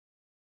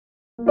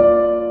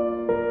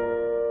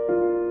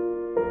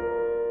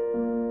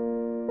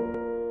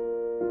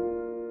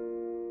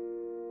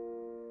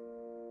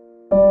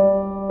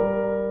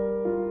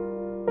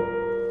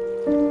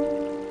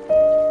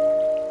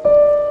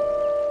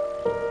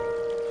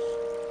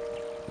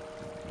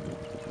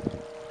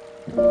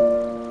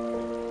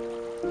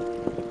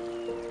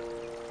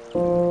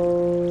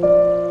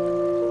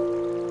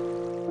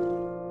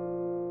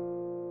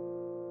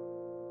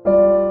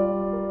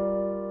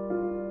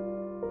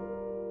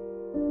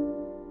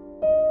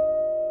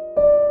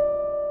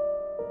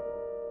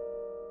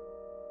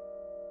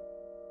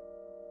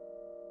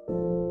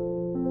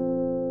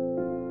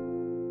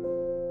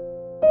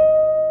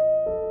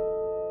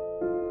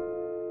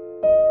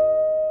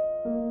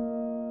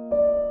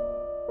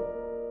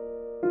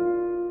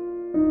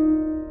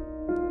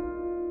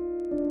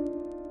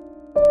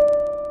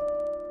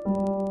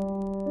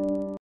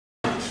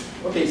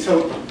Okay,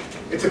 so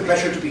it's a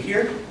pleasure to be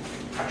here.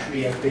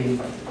 Actually, I've been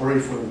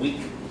already for a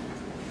week,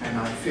 and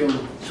I feel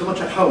so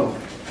much at home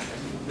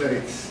that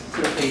it's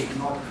certainly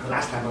not the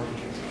last time I'll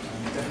be here.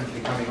 I'm definitely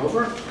coming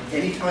over.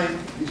 Anytime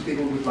these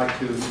people would like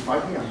to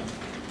invite me, I'm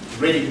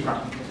ready to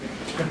come.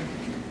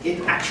 It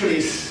actually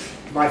is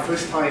my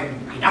first time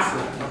in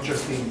Africa, not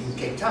just in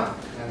Cape Town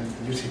and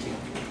the new city.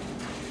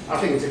 I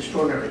think it's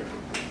extraordinary.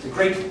 It's a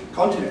great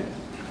continent,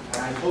 and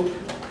I hope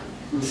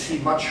we'll see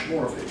much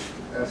more of it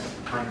as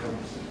time goes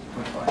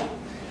by.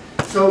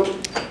 So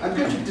I'm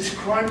going to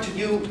describe to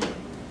you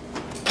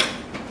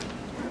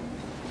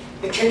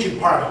a change in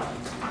paradigm.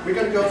 We're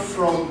going to go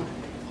from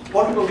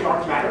particle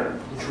dark matter,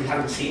 which we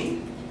haven't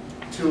seen,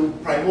 to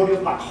primordial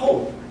black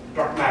hole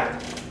dark matter,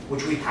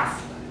 which we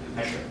have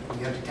measured,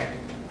 we have detected.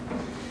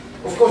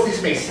 Of course,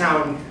 this may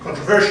sound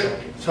controversial,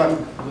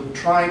 so I will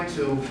try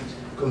to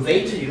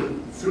convey to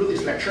you through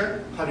this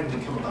lecture how did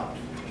we come about.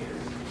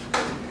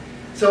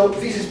 So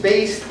this is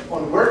based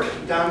on work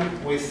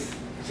done with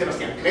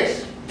Sebastian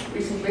Claes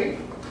recently,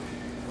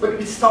 but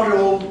it started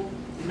all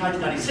in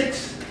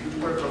 1996 with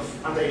the work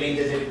of Andre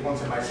Linde, Juan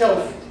and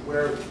myself,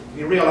 where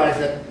we realized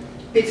that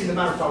bits in the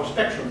matter-power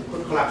spectrum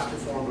could collapse to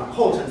form black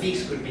holes, and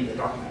these could be the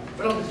dark matter.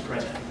 But I'll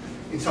describe that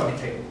in some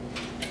detail.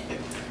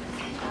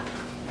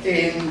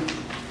 In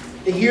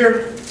a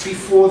year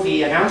before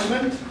the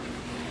announcement,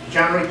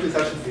 January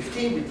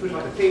 2015, we put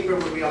out a paper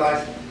where we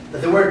realized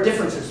that there were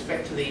differences with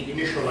respect to the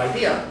initial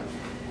idea,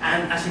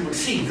 and as you will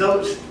see,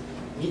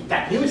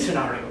 that new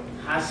scenario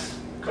has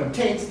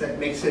contains that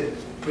makes it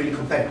really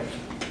competitive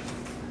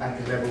at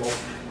the level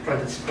of trying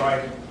to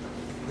describe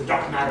the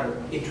dark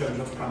matter in terms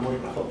of primordial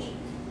black holes.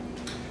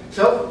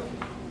 So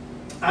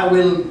I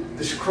will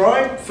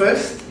describe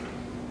first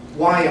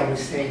why I was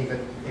saying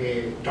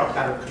that dark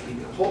matter could be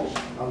black holes.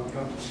 I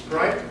will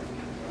describe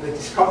the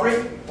discovery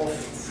of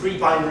 3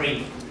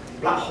 binary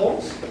black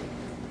holes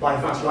by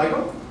advanced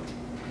LIGO.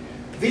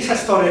 This has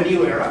started a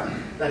new era.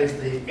 That is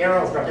the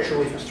era of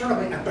gravitational wave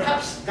astronomy, and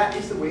perhaps that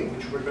is the way in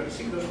which we're going to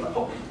see those black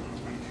holes.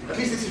 At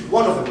least this is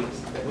one of the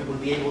ways that we will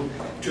be able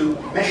to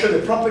measure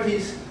the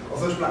properties of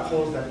those black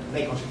holes that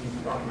may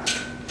constitute dark matter.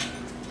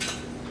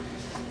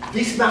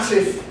 These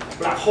massive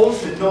black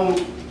holes that know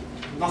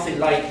nothing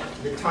like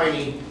the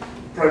tiny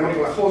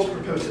primordial black holes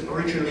proposed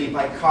originally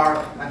by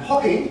Carr and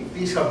Hawking,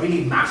 these are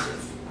really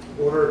massive,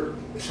 order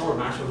the solar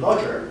mass or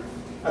larger,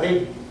 and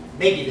they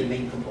may be the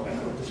main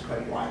component. I will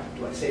describe why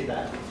do I say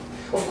that.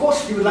 Of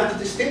course, you would like to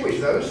distinguish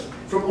those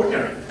from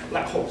ordinary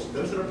black holes,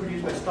 those that are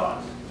produced by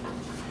stars.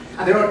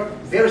 And there are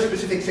very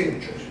specific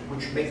signatures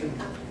which make them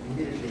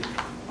immediately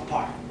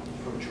apart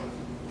from each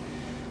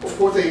other. Of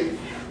course, the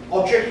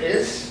object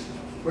is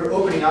we're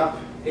opening up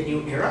a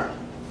new era.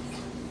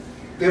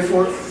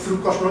 Therefore,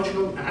 through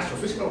cosmological and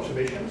astrophysical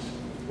observations,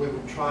 we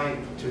will try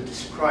to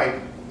describe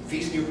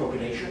this new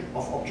population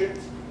of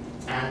objects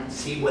and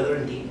see whether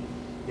indeed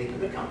they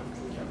can account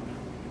for each other.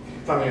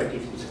 Finally, I'll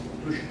give you some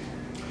conclusions.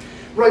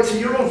 Right, so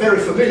you're all very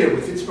familiar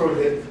with it. It's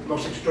probably the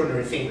most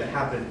extraordinary thing that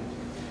happened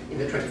in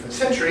the 21st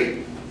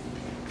century,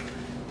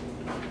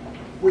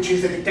 which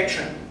is the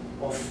detection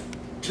of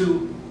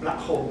 2 black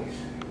holes,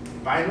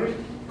 binary,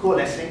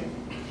 coalescing,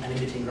 and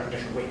emitting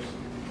gravitational waves.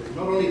 So it's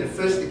not only the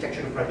first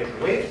detection of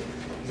gravitational waves,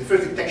 it's the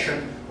first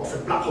detection of a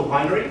black hole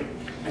binary,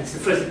 and it's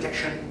the first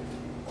detection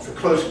of a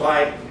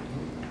close-by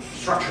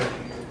structure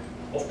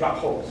of black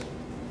holes,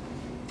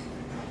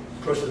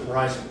 close to the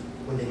horizon,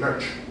 when they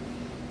merge.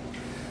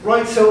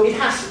 Right, so it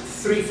has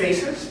 3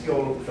 phases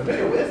you're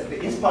familiar with: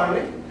 the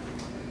inspiraling,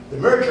 the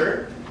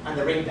merger, and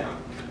the ring down.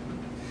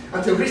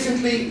 Until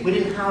recently, we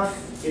didn't have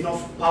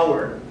enough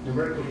power,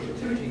 numerical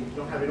relativity, we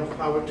don't have enough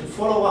power to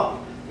follow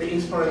up the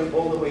inspiraling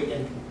all the way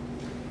in.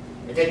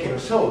 A decade or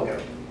so ago,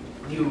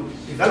 new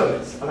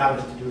developments allowed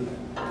us to do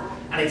that.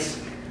 And it's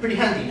pretty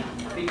handy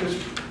now, because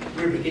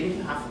we're beginning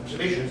to have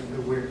observations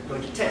that we're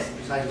going to test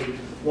precisely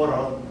what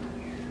are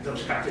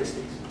those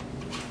characteristics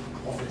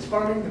of the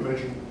inspiraling, the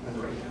merging, and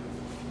the ring down.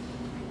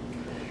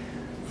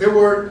 There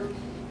were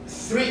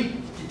 3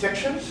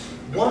 detections.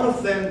 One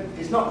of them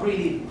is not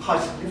really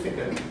high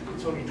significant.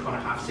 It's only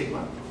 2.5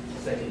 sigma,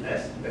 slightly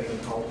less, depending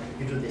on how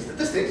you do the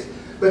statistics.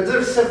 But there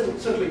are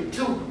certainly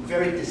two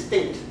very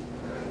distinct,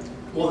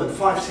 more than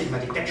 5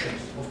 sigma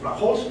detections of black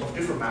holes of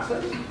different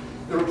masses.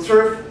 They're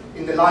observed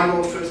in the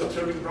LIGO first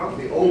observing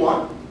ground, the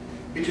O1,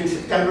 between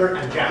September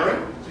and January.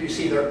 So you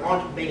see there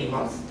aren't many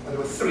months, and there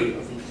were 3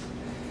 of these.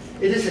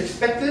 It is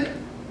expected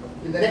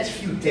in the next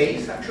few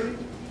days, actually,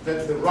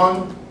 that the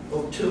run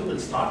of 2 will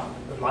start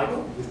at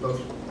LIGO, with both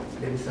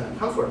Msun and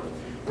Hanford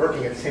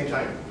working at the same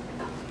time,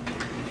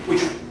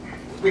 which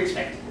we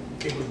expect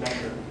it will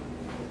measure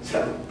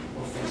several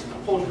of these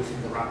black holes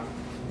within the run,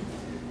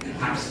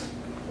 perhaps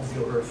of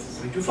the order of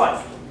 3 to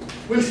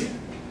 5. We'll see.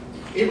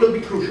 It will be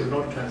crucial in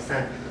order to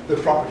understand the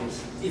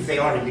properties, if they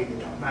are indeed in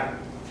dark matter.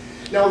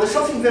 Now, there's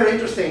something very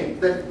interesting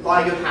that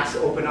LIGO has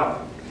opened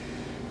up.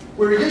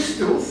 We're used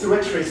to, through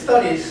X-ray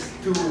studies,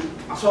 to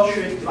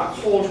associate black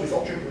holes with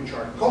objects which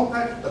are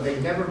compact, but they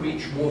never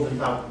reach more than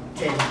about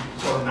 10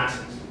 solar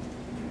masses.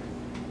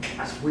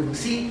 As we will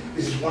see,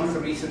 this is one of the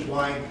reasons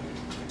why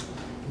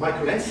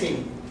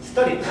microlensing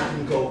studies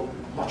can go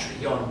much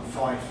beyond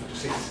 5 to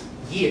 6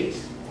 years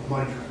of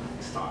monitoring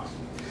stars.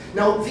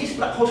 Now, these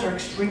black holes are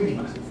extremely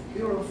massive.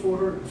 Here are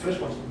the first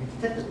ones to be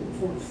detected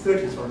in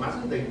 30 solar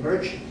masses. They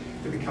merged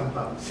to become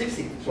about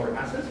 60 solar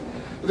masses.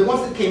 But the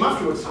ones that came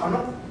afterwards are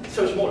not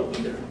so small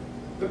either.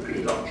 They're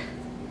pretty large.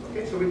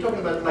 Okay, so we're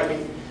talking about like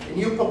a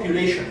new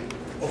population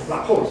of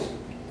black holes.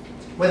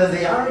 Whether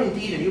they are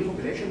indeed a new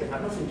population, they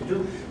have nothing to do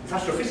with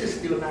astrophysics,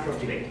 still a matter of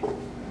debate.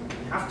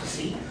 We have to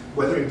see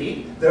whether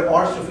indeed there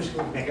are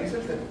statistical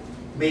mechanisms that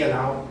may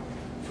allow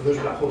for those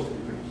black holes to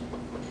be produced.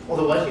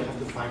 Otherwise, you have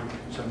to find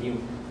some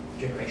new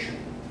generation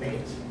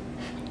mechanism.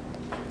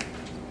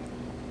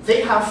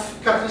 They have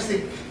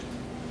characteristic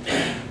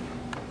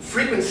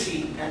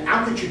frequency and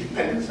amplitude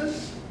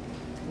dependencies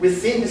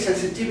within the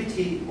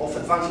sensitivity of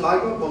advanced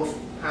LIGO, both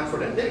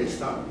Hanford and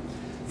Bellido.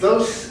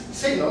 Those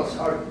signals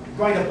are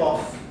right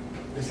above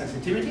the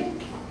sensitivity.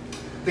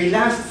 They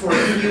last for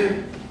a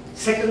few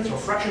seconds or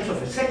fractions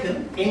of a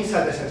second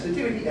inside the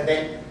sensitivity, and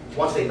then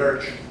once they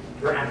merge,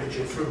 their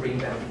amplitude through bringing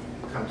them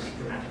comes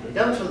dramatically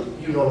down, so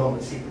you no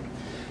longer see them.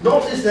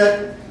 Notice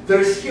that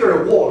there is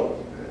here a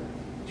wall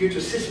due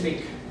to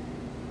seismic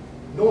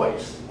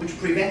noise, which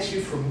prevents you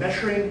from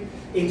measuring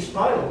in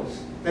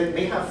spirals that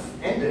may have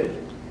ended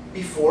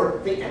before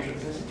they enter the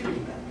sensitivity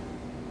band.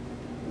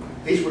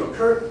 These will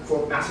occur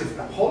for massive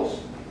black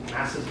holes,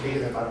 masses bigger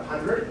than about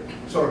 100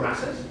 solar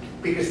masses,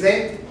 because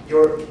then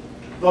your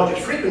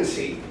largest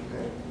frequency,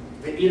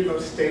 the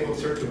innermost stable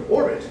circular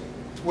orbit,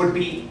 would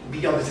be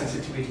beyond the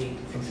sensitivity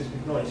from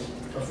seismic noise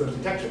of those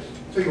detectors.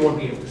 So you won't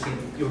be able to see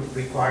them. You'll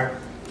require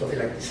something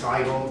like the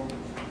LIGO,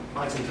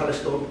 Einstein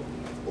telescope,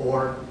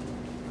 or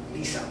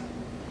LISA,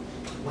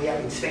 way up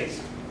in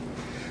space.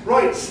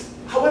 Right,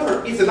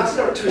 however, if the masses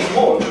are too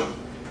small,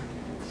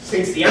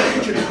 since the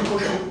amplitude is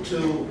proportional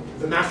to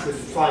the mass of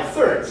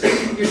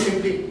 5/3, you're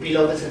simply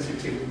below the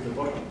sensitivity of the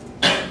bottom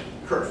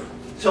curve.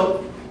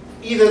 So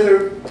either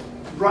they're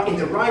in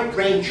the right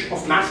range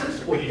of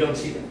masses, or you don't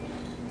see them.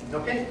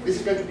 Okay, this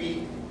is going to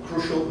be a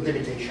crucial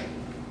limitation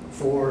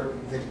for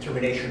the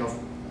determination of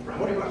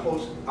primordial black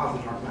holes out of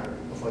the dark matter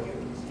of our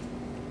universe.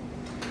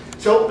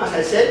 So, as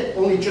I said,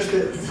 only just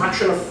a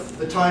fraction of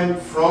the time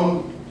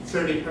from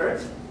 30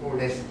 Hertz, more or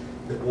less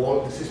the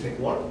wall, the seismic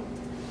wall,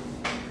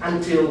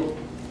 until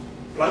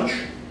plunge.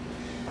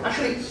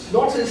 Actually,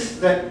 notice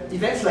that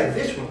events like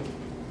this one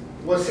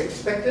was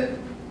expected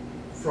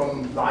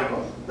from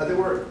LIGO, that they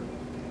were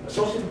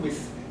associated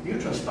with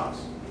neutron stars.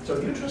 So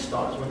neutron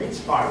stars, when they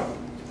spiral,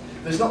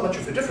 there's not much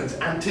of a difference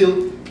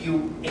until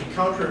you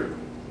encounter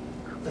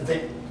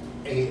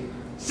a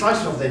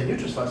size of the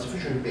neutron star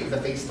sufficiently big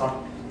that they start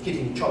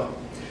hitting each other.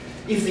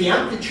 If the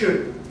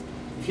amplitude,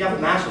 if you have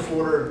a mass of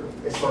order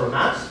a solar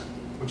mass,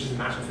 which is the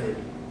mass of a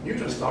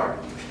neutron star,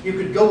 you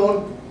could go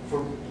on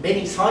for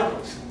many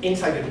cycles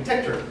inside the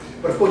detector,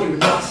 but of course you would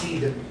not see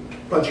the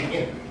plunging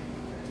in,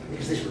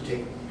 because this would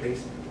take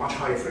place much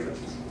higher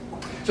frequencies.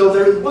 So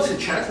there was a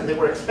chance, and they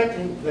were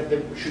expecting that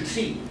they should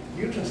see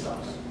neutron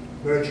stars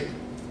merging,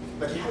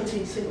 but you haven't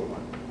seen a single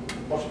one,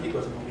 possibly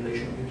because the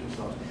population of neutron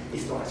stars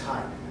is not as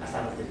high as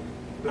that of the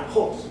black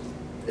holes,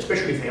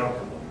 especially if they are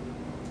combined.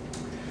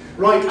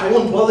 Right, I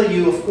won't bother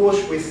you, of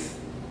course, with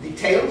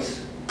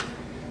details.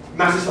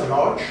 Masses are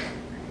large.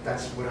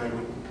 That's what I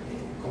would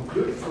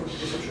conclude from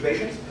these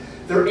observations.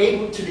 They're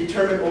able to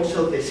determine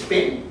also the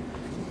spin.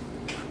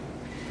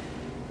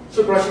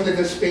 Surprisingly,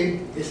 the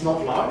spin is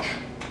not large.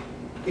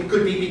 It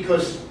could be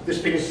because the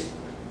spin is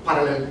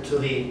parallel to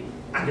the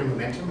angular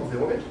momentum of the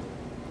orbit.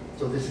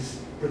 So this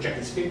is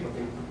projected spin, what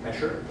they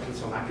measure with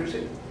some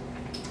accuracy.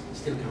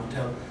 Still cannot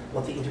tell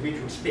what the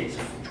individual spins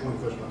of each one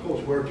of those black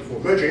holes were before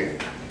merging,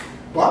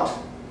 but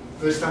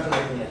there's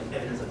tantalizing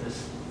evidence of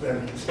this very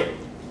little spin.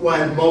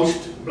 While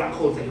most black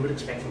holes that you would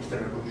expect from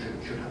stellar evolution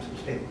should have some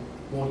spin.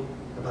 More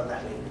about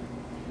that later.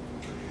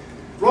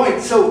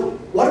 Right, so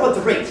what about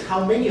the rate?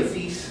 How many of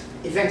these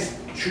events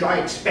should I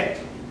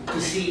expect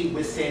to see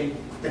within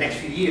the next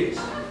few years?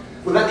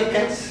 Well, that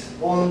depends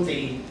on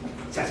the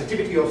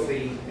sensitivity of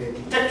the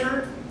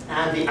detector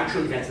and the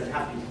actual events that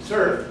have been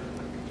observed.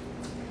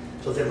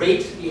 So the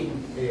rate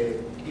in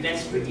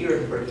events per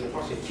year per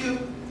Higgs cube.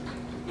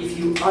 If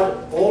you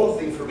add all of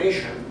the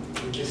information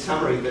in the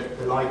summary that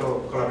the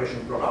LIGO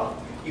collaboration brought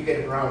up, you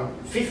get around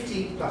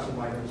 50 plus or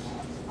minus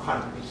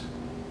 100.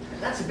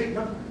 And that's a big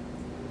number.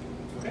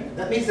 Okay?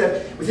 That means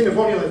that within a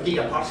volume of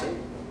gigaparsec,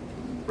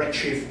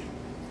 redshift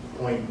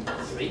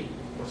 0.3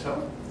 or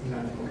so, in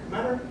atomic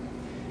matter,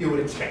 you would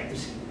expect to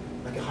see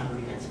like 100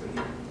 events per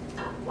year.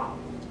 Wow,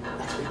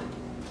 that's big.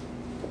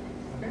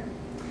 Okay?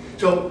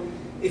 So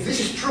if this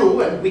is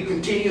true and we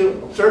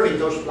continue observing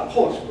those black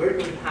holes, we're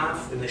going to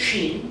have a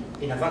machine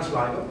in advanced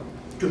LIGO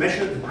to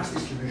measure the mass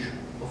distribution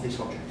of these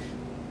objects.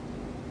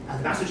 And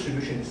the mass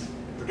distribution is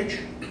a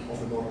prediction of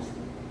the models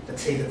that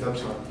say that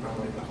those are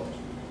primordial black holes.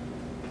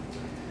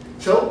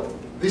 So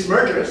these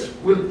mergers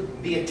will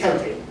be a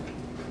telltale.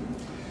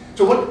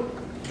 So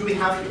what do we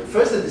have here?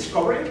 First, the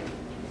discovery.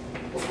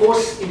 Of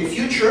course, in the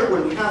future,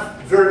 when we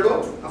have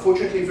VIRGO,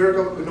 unfortunately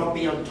VIRGO could not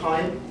be on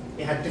time.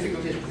 It had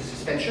difficulties with the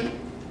suspension.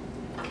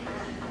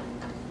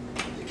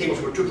 The cables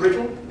were too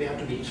brittle. They had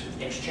to be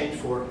exchanged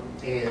for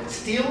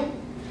steel.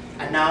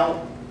 And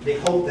now they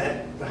hope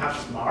that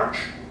perhaps March,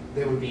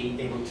 they will be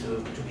able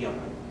to be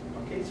online.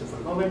 Okay, so for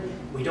the moment,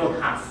 we don't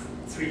have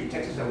 3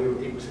 detectors that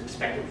it was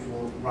expected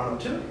for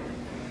round 2.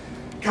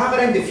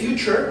 KAGRA in the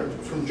future,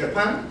 from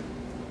Japan,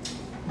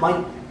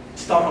 might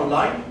start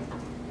online,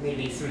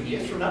 maybe 3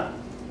 years from now.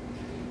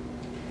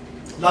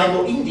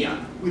 LIGO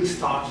India will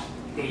start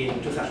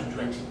in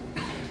 2020.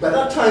 By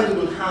that time,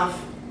 we will have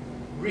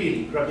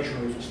really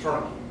gravitational wave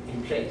astronomy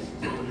in place.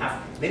 We will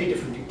have many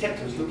different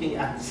detectors looking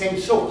at the same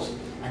source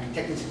and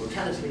detecting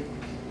simultaneously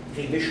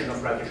the emission of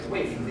gravitational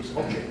waves from these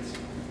objects,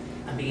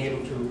 and being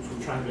able to,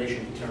 through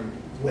triangulation, determine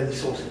where the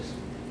source is,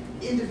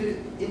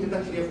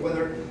 independently of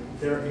whether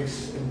there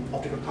is an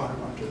optical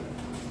counterpart to it.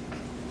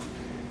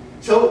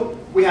 So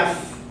we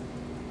have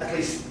at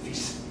least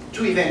these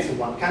 2 events in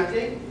one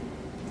candidate.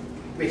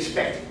 We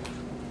expect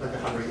like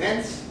 100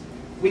 events.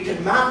 We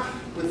can map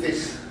with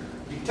this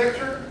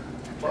detector,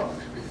 well,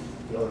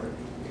 the other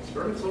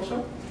experiments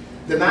also,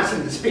 the mass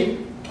and the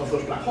spin of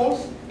those black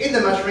holes in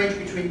the mass range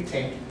between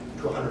 10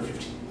 to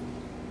 150.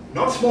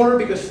 Not smaller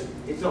because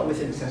it's not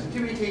within the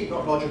sensitivity,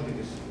 not larger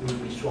because it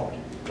will be swapped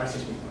by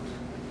spin parts.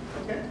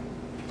 Okay?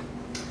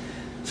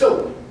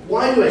 So,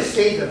 why do I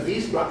say that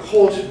these black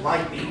holes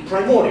might be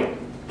primordial,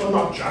 but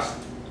not just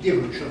the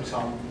evolution of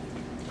some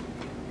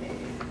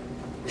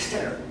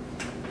stellar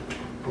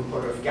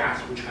component of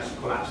gas which has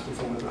collapsed to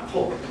form a black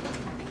hole?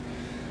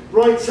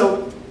 Right,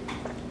 so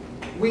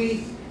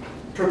we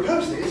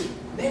proposed this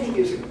many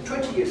years ago,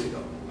 20 years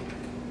ago,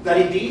 that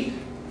indeed,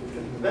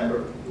 in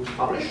November, it was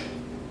published,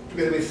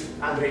 together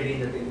with Andre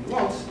Lin and David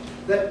Wants,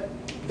 that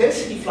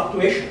density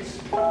fluctuations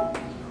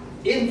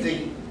in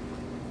the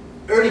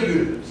early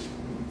universe,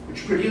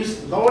 which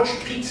produced large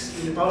peaks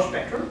in the power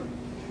spectrum,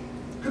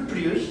 could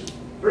produce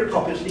very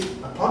copiously,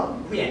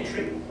 upon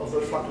re-entry of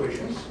those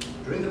fluctuations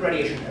during the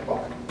radiation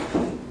epoch,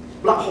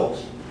 black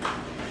holes.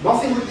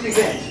 Nothing would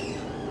prevent,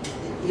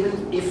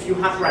 even if you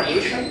have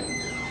radiation,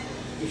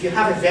 if you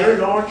have a very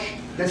large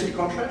density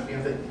contrast, you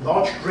have a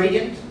large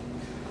gradient,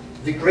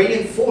 the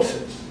gradient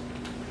forces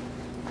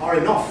are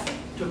enough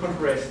to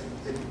compress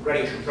the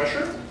radiation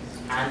pressure,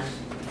 and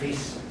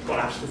these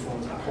collapse to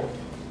form a black hole.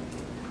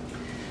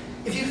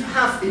 If you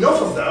have enough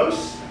of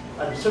those,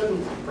 and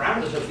certain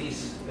parameters of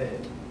these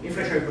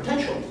inflationary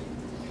potential,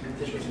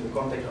 this was in the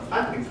context of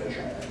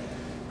hyperinflation,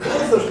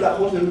 all of those black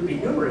holes will be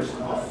numerous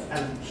enough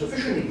and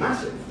sufficiently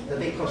massive that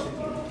they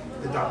constitute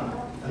the dark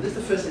matter. And this is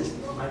the first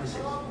instance in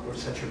 1996 where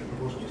such a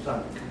proposal was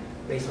done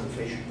based on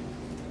inflation.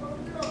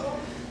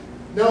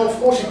 Now, of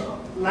course, it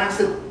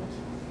lasted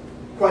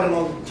quite a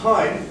long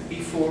time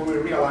before we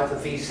realized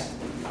that these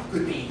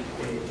could be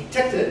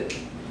detected.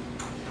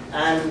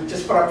 And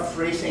just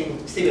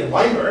paraphrasing Steven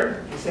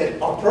Weinberg, he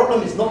said, our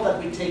problem is not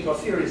that we take our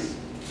theories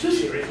too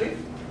seriously,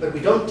 but we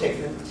don't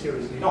take them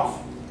seriously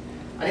enough.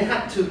 And it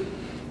had to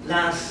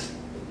last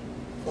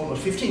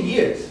almost 15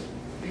 years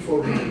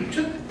before we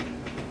took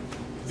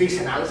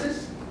this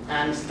analysis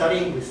and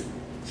studying with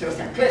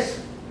Sebastian Kless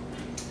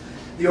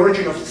the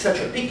origin of such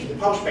a peak in the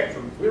power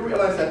spectrum. We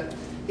realized that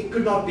it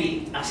could not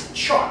be as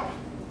sharp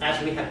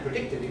as we had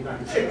predicted in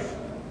 1996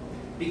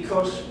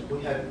 because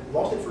we had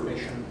lost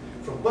information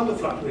from quantum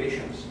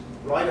fluctuations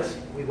right as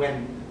we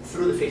went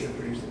through the phase that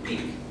produced the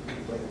peak,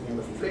 like at the end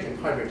of inflation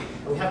hybrid,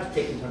 and we have to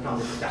take into account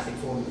the stochastic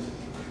formulas.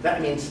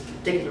 That means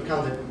take into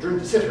account that during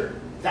the jitter,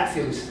 that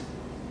field is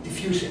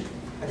diffusing.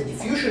 And the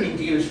diffusion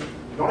induced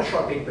not a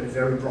sharp peak, but a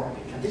very broad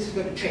peak. And this is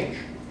going to change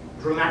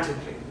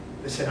dramatically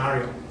the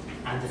scenario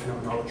and the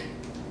phenomenology.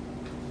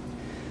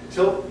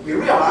 So we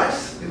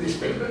realized in this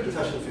paper,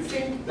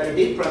 2015, that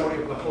indeed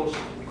primordial black holes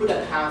could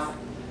have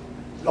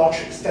large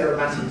stellar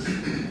masses,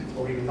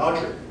 or even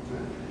larger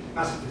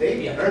masses today,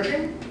 be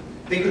emerging.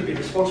 They could be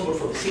responsible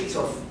for the seeds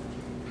of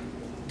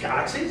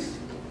galaxies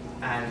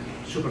and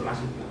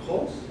supermassive black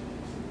holes,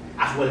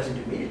 as well as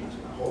intermediate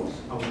massive black holes.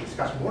 I will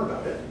discuss more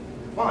about it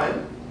in a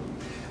while.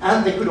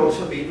 And they could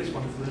also be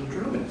responsible for the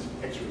ultraluminous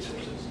X-ray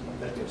sources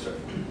that we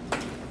observed.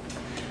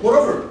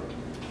 Moreover,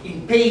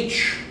 in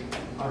page,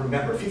 I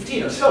remember,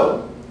 15 or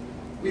so,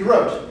 we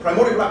wrote,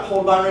 primordial black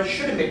hole binaries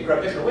should emit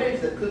gravitational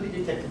waves that could be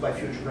detected by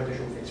future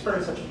gravitational wave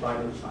experiments such as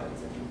LIGO, etc.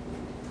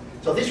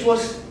 So this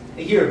was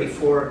a year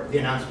before the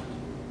announcement,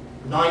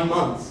 9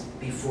 months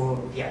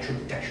before the actual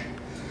detection.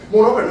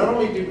 Moreover, not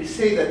only did we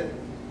say that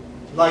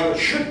LIGO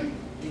should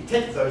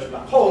detect those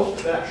black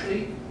holes, but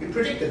actually we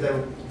predicted that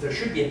there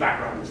should be a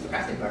background, a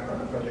stochastic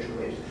background of gravitational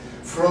waves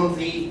from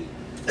the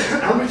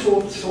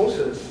unresolved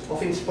sources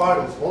of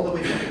inspirals all the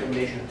way from the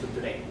combination to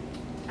today.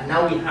 And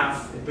now we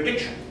have a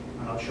prediction,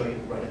 and I'll show you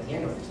right at the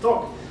end of this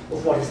talk,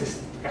 of what is this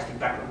stochastic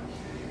background.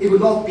 It will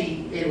not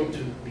be able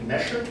to be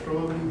measured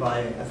probably by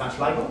advanced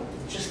LIGO.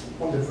 It's just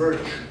on the verge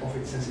of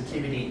its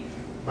sensitivity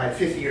by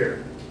the 5th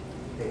year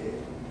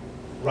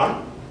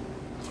run.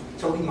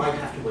 So we might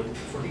have to wait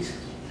for LISA.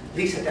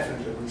 LISA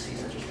definitely will see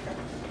such a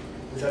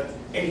stochastic without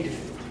any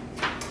difficulty.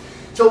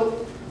 So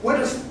where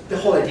does the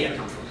whole idea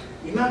come from?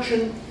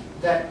 Imagine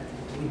that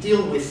we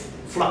deal with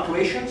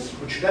fluctuations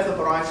which left the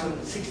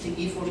horizon 60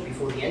 eForce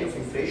before the end of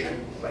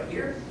inflation, right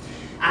here,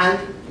 and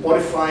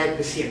modify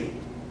the CME.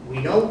 We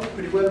know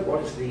pretty well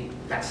what is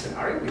that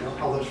scenario. We know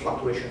how those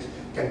fluctuations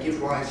can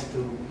give rise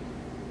to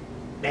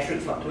metric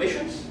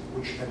fluctuations,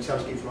 which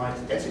themselves give rise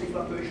to density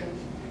fluctuations,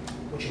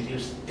 which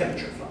induce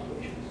temperature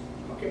fluctuations.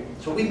 Okay?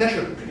 So we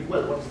measure pretty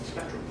well what is the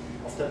spectrum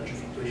of temperature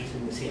fluctuations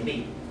in the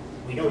CME.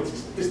 We know it's a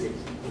statistic,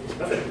 it is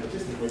perfectly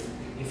consistent with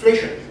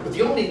inflation. But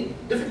the only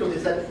difficulty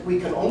is that we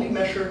can only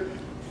measure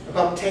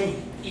about 10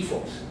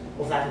 eForce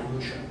of that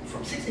evolution,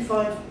 from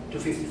 65 to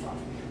 55.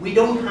 We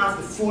don't have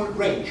the full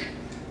range.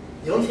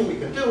 The only thing we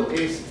can do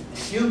is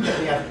assume that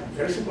we have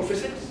very simple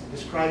physics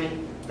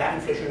describing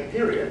that inflationary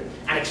period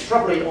and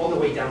extrapolate all the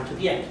way down to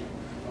the end.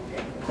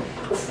 Okay?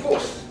 Of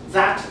course,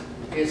 that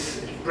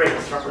is a great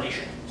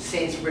extrapolation,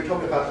 since we're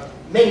talking about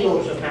many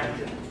orders of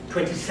magnitude,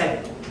 27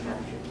 orders of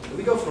magnitude. If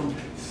we go from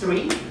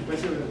 3 to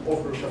 27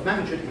 orders of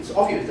magnitude, it's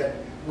obvious that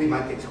we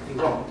might get something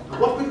wrong. And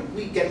what could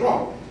we get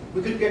wrong?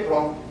 We could get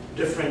wrong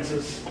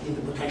differences in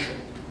the potential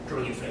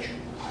during inflation.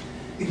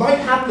 It might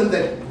happen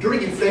that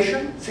during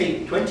inflation,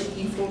 say 20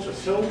 eForce or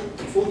so,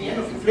 before the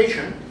end of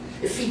inflation,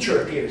 a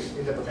feature appears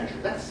in the potential.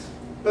 That's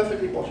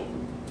perfectly possible.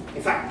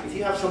 In fact, if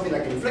you have something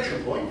like an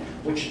inflection point,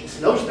 which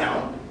slows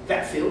down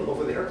that field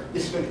over there,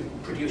 this is going to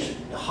produce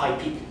a high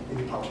peak in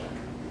the power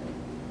spectrum.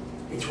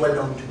 It's well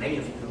known to many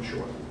of you, I'm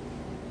sure.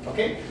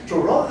 Okay? So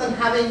rather than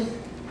having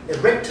a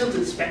red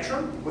tilted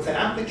spectrum with an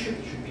amplitude,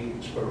 it should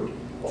be square root,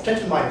 of 10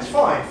 to the minus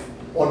 5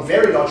 on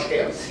very large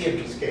scales,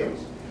 CMP scales,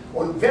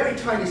 on very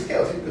tiny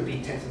scales, it could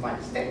be 10 to the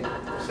minus 10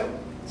 or so.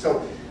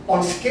 So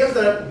on scales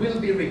that will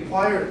be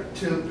required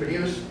to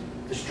produce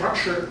the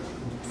structure,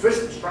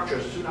 first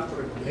structures soon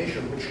after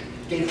recombination, which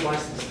gave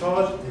rise to the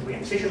stars, the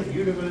reionization of the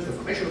universe, the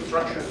formation of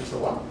structures, and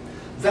so on,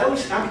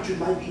 those amplitudes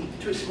might be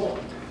too small.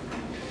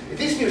 In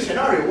this new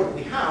scenario, what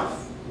we have,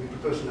 we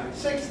propose in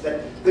 96,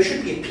 that there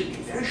should be a peak,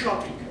 a very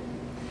sharp peak.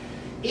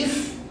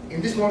 If,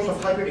 in this model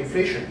of hybrid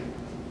inflation,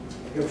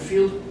 your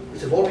field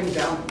is evolving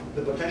down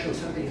the potential,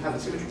 suddenly you have a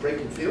symmetry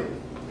breaking field,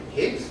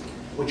 Higgs,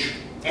 which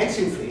ends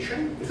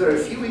inflation. If there are a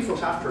few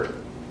eForce after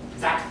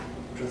that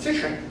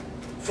transition,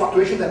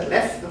 fluctuation that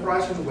left the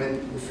horizon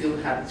when the field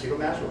had zero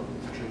mass, or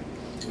actually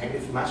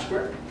negative mass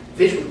squared,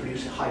 this will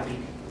produce a high peak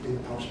in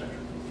the power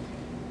spectrum.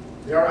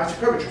 There are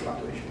isocurvature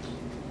fluctuations.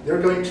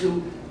 They're going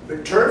to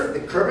perturb the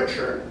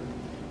curvature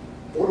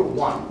order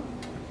 1.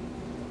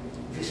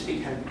 This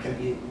peak can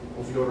be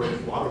of the order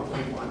of 1 or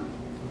 0.1,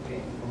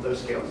 okay, on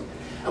those scales.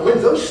 And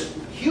when those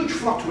huge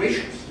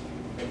fluctuations,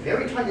 at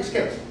very tiny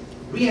scales,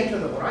 re-enter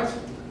the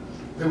horizon,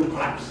 they will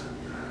collapse.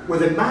 Where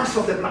the mass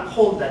of the black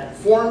hole that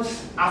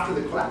forms after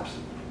the collapse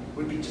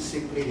would be just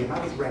simply the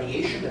amount of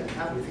radiation that we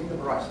have within the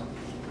horizon.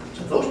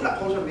 So those black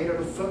holes are made out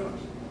of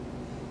photons.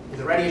 In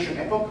the radiation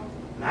epoch,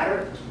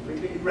 matter is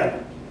completely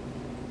irrelevant.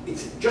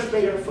 It's just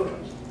made out of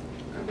photons,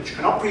 which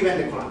cannot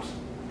prevent the collapse.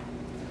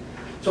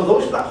 So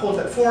those black holes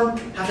that form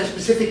have a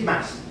specific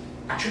mass.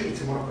 Actually,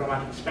 it's a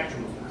monochromatic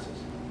spectrum of masses.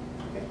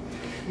 Okay?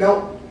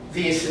 Now,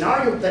 the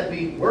scenario that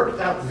we worked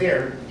out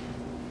there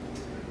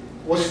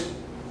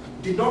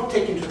did not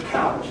take into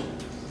account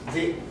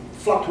the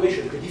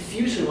fluctuation, the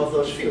diffusion of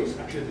those fields.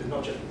 Actually, there's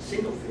not just a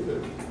single field, there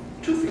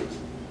are two fields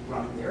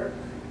running there,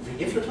 the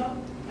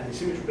inflaton and the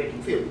symmetry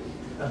breaking field.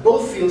 And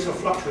both fields are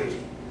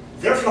fluctuating.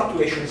 Their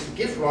fluctuations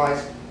give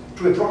rise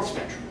to a drought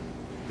spectrum.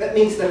 That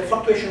means that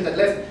fluctuations that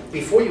left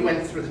before you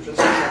went through the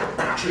transition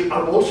actually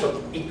are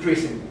also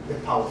increasing the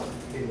power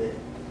in the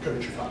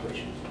curvature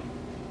fluctuations.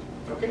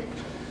 Okay?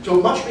 So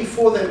much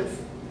before the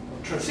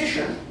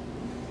transition,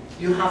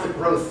 you have the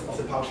growth of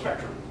the power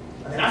spectrum.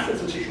 And then after the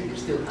transition, you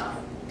still have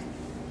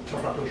some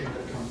fluctuations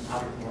that come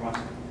out of the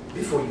horizon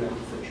before you have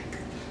inflation.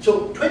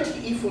 So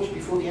 20 eForce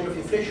before the end of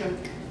inflation,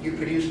 you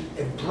produce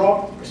a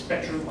broad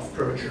spectrum of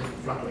curvature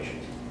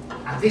fluctuations.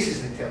 And this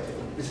is the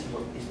telltale. This is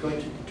what is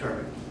going to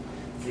determine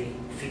the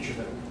feature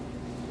that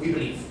we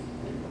believe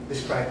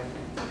describe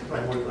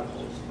primordial black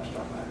holes as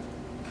dark matter.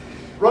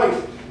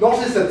 Right.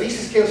 Notice that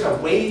these scales are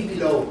way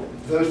below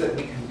those that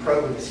we can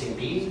probe in the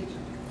CMB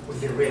with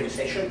the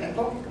realization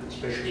epoch,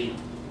 especially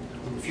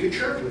in the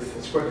future with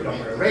a square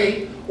kilometer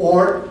array,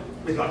 or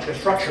with large-scale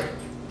structure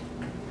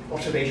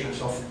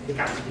observations of the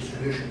galaxy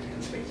distribution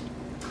in space.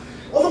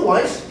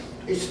 Otherwise,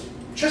 it's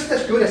just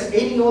as good as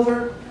any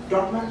other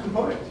dark matter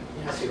component.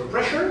 It has zero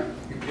pressure,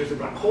 you produce the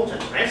black holes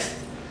at rest.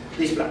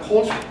 These black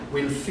holes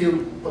will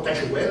fill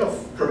potential well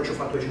of curvature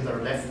fluctuations that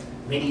are left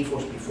many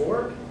EFOs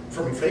before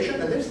from inflation,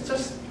 and this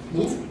just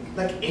moves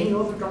like any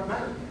other dark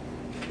matter.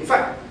 In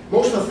fact,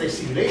 most of the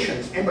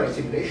simulations, embodied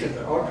simulations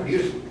that are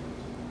produced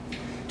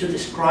to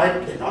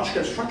describe the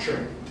large-scale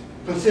structure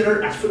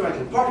considered as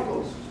fundamental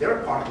particles, their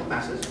particle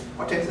masses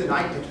are 10 to the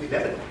 9, 10 to the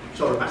 11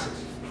 solar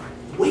masses.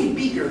 Way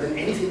bigger than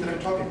anything that I'm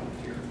talking about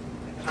here,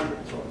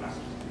 100 solar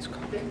masses.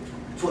 Okay?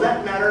 For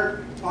that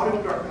matter,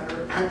 particle dark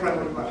matter and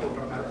primordial black hole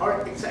dark matter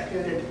are exactly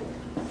identical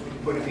from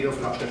the point of view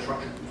of large-scale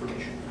structure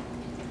formation.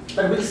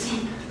 But we'll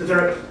see that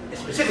there are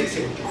specific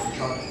signatures which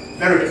are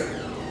very different.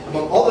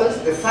 Among others,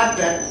 the fact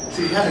that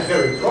so you have a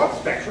very broad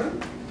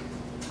spectrum,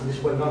 and this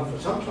is well known for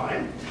some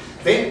time,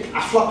 then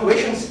as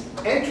fluctuations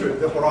enter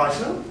the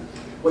horizon,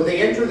 when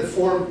they enter, they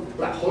form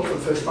black holes for the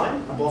first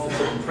time above a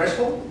certain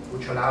threshold,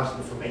 which allows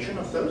the formation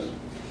of those.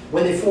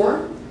 When they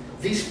form,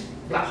 these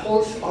black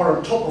holes are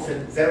on top of a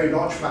very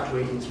large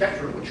fluctuating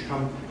spectrum, which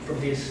come from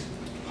these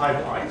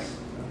high lines.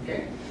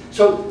 Okay?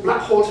 So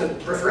black holes are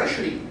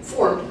preferentially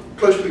formed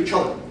close to each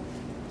other.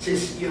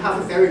 Since you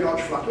have a very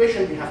large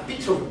fluctuation, you have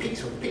peaks over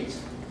peaks over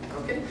peaks.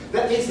 Okay?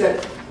 That means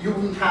that you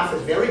will have a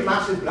very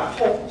massive black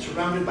hole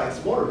surrounded by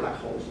smaller black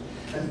holes.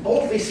 And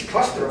all this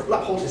cluster of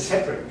black holes is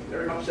separate,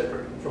 very much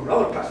separate from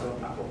another cluster of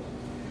black holes.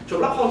 So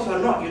black holes are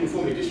not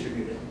uniformly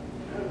distributed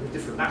with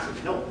different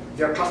masses. No,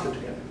 they are clustered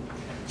together.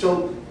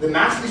 So the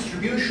mass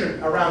distribution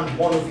around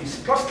one of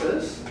these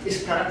clusters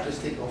is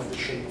characteristic of the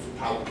shape of the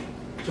power.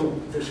 So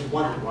there's a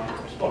one-to-one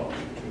correspondence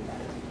between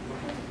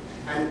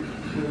that.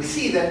 And we will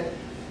see that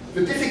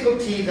the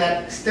difficulty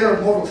that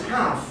stellar models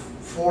have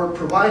for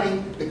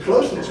providing the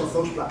closeness of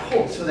those black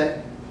holes so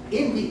that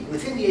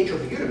within the age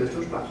of the universe,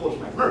 those black holes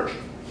might merge,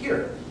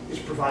 here is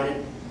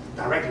provided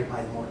directly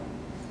by the model.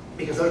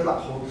 Because those black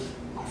holes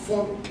are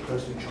formed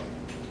close to each other.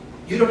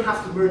 You don't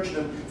have to merge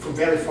them from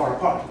very far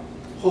apart,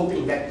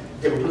 hoping that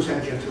they will lose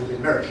energy until they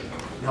merge.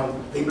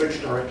 No, they merge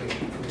directly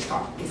from the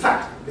start. In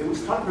fact, they will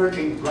start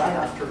merging right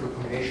after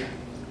recombination,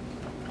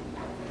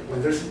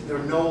 when there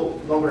are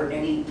no longer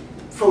any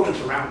photons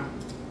around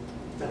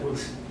that will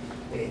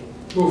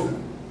move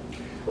them.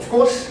 Of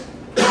course,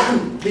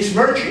 this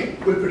merging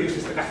will produce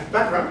the stochastic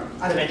background,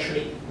 and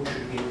eventually we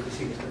should be able to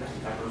see the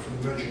stochastic background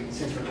from merging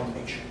since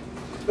recombination.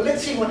 But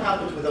let's see what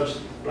happens with those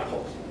black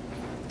holes.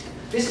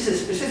 This is a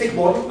specific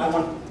model. I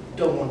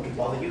don't want to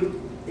bother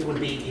you. It will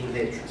be in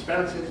the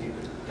transparencies. You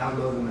can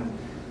download them and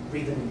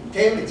read them in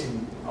detail. It's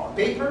in our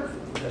paper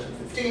from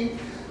 2015.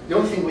 The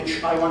only thing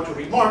which I want to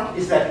remark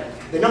is that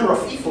the number of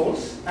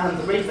EFOs and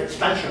the rate of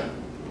expansion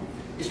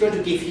is going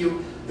to give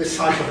you the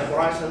size of the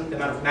horizon, the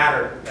amount of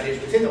matter that is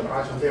within the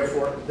horizon,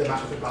 therefore the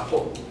mass of the black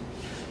hole.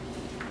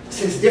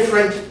 Since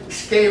different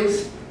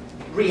scales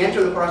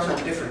re-enter the horizon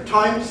at different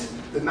times,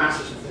 the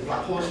masses of the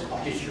black holes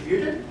are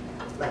distributed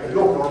like a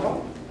log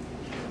normal.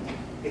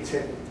 It's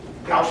a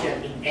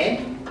Gaussian in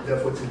n,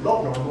 therefore it's a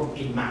log normal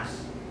in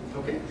mass.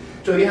 Okay?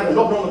 So you have a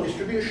log normal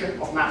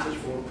distribution of masses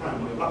for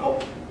primordial black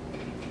hole.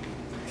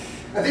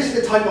 And this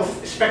is the type of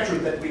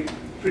spectrum that we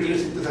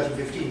produced in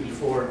 2015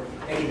 before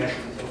any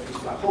measurements of these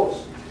black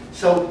holes.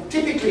 So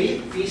typically,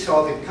 these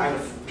are the kind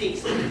of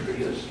peaks that we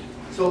produce.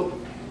 So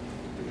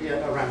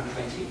around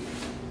 20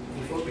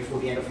 EFOs before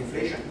the end of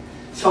inflation.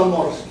 Some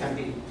models can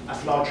be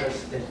as large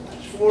as 10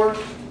 times 4,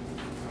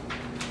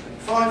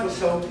 25 or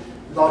so.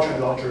 Larger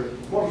and larger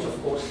models,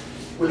 of course,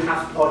 will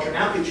have larger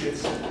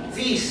amplitudes.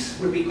 These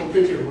will be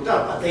completely ruled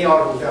out, but they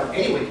are ruled out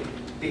anyway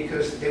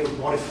because they would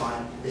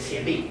modify the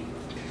CMB.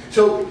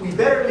 So we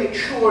better make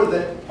sure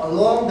that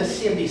along the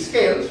CMB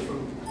scales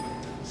from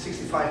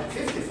 65 to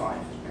 55,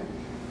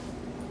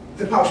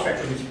 the power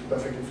spectrum is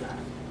perfectly flat,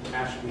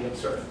 as we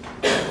observe.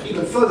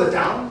 Even further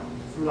down,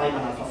 through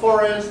Lyman alpha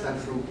forest and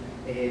through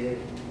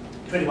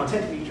 21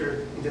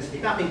 centimeter intensity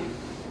mapping,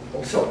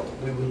 also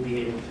we will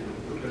be able to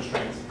put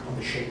constraints on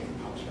the shape of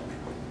the power spectrum.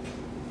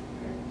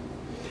 Okay.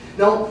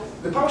 Now,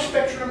 the power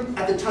spectrum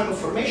at the time of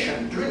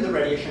formation, during the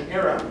radiation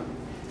era,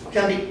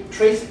 can be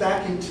traced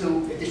back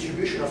into a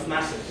distribution of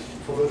masses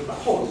for those black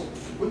holes,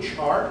 which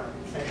are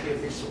essentially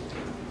of this sort.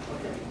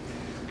 Okay.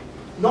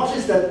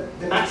 Notice that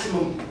the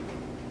maximum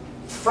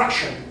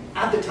fraction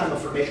at the time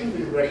of formation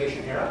during the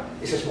radiation era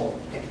is a small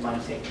 10 to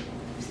minus 8.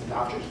 It's the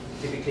largest,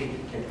 typically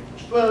 10 to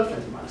minus 12,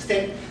 10 to minus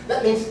 10.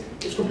 That means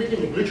it's completely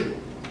negligible.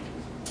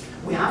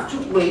 We have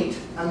to wait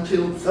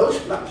until those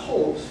black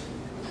holes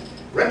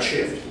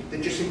redshift, they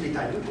just simply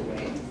dilute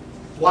away,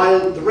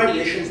 while the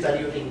radiation is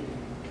diluting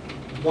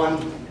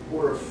 1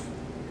 or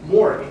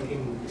more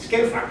in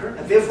scale factor,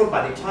 and therefore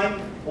by the time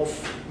of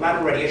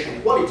matter radiation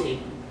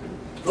equality,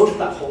 those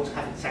black holes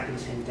have exactly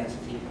the same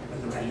density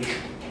as the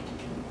radiation.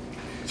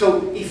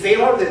 So if they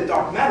are the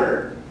dark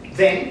matter,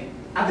 then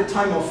at the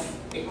time of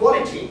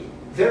equality,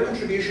 their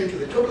contribution to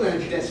the total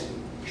energy density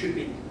should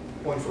be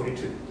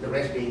 0.42, the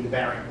rest being the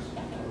baryons,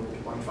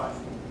 0.5.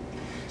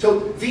 So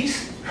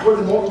these were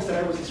the models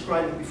that I was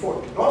describing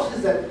before. It also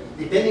is that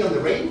depending on the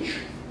range,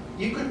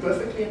 you could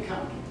perfectly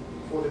account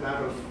for the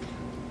amount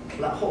of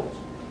black holes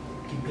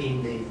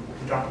keeping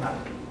the dark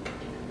matter.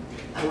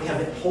 And we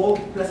have a whole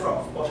plethora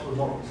of possible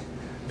models.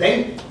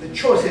 Then the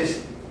choice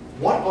is,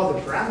 what are the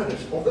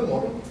parameters of the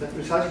model that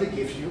precisely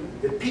gives you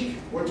the peak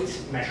where we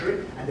measure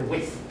it and the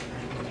width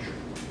that we measure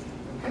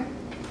it. Okay?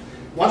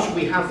 Once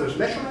we have those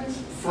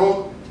measurements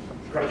from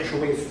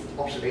gravitational wave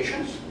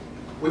observations,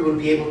 we will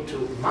be able to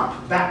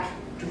map back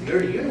to the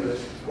early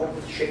universe what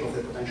was the shape of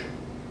the potential,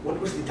 what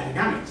was the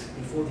dynamics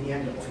before the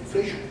end of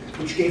inflation,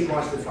 which gave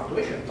rise to the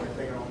fluctuations that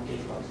later on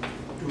gave rise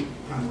to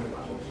primordial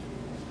black holes.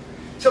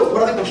 So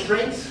what are the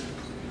constraints?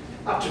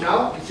 Up to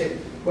now, you say,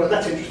 well,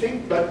 that's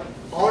interesting, but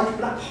aren't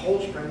black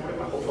holes, primordial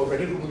black holes,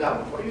 already ruled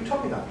out? What are you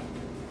talking about?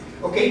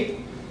 Okay,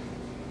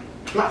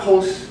 black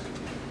holes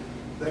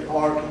that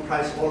are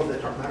comprise all of the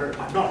dark matter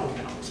are not ruled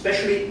out,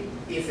 especially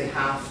if they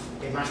have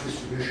a mass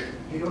distribution.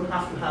 You don't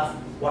have to have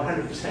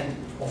 100%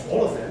 of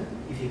all of them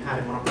if you had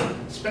a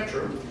monochrome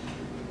spectrum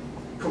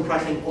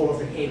comprising all of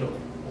the halo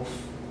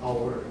of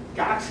our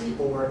galaxy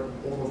or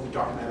all of the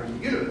dark matter in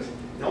the universe.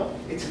 No,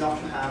 it's enough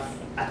to have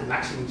at the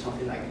maximum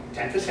something like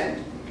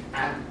 10%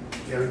 and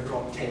very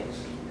broad tails.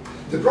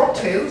 The broad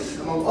tails,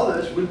 among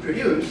others, will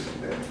produce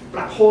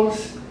black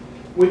holes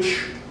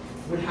which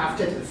will have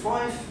 10 to the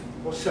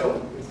 5 or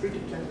so, 3 to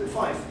 10 to the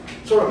 5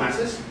 solar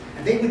masses,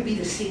 and they would be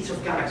the seeds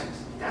of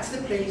galaxies. That's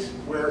the place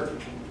where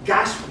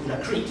gas will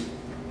accrete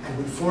and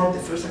will form the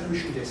first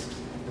accretion disks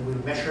that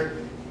will measure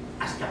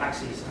as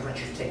galaxies at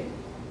redshift 10.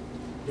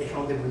 Later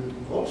on, they will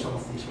evolve. Some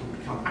of these will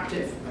become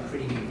active,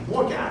 accreting even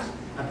more gas,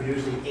 and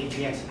produce the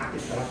AGX,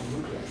 active galactic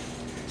nuclei.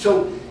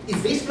 So,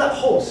 if these black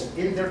holes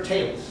in their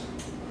tails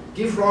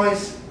give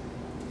rise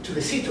to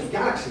the seeds of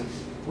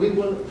galaxies, we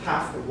will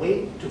have a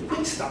way to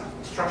quick start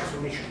structure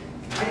formation.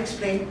 I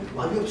explain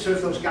why we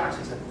observe those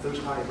galaxies at those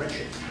high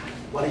redshifts.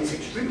 Well, it's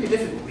extremely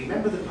difficult.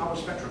 Remember the power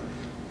spectrum.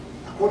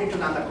 According to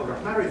lambda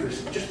dark matter, if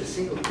there's just a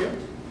single field,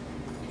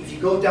 if you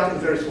go down to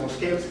very small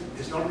scales,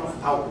 there's not enough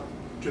power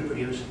to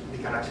produce the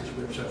galaxies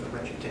we observe at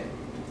redshift 10.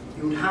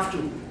 You would have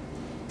to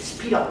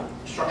speed up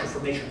structure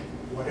formation,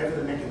 whatever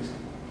the mechanism,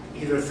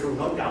 either through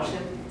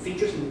non-Gaussian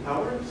features in the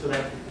power, so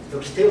that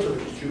those tails of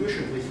the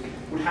distribution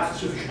would have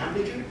sufficient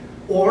amplitude,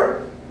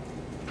 or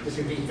to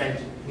simply invent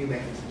new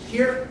mechanisms.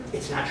 Here,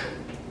 it's natural.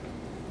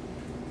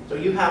 So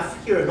you have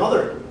here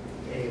another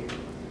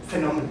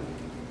phenomenon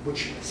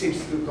which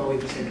seems to go in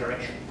the same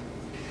direction.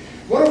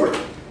 Moreover,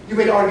 you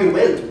may argue,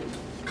 well,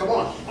 come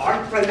on,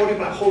 aren't primordial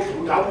black holes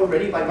ruled out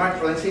already by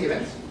microlensing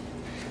events?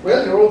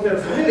 Well, you're all very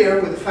familiar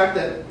with the fact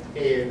that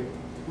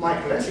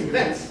microlensing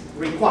events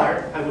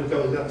require, I will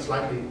go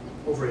slightly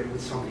over it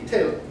with some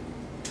detail,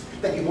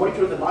 that you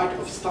monitor the light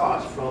of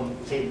stars from,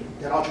 say,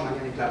 the Large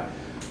Magellanic Cloud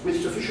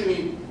with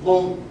sufficiently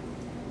long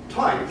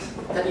times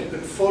that you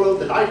could follow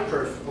the light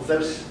curve of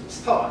those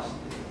stars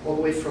all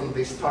the way from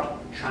the start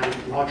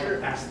shining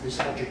larger as this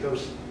object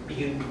goes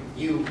beyond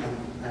you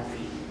and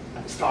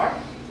the star.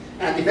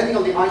 And depending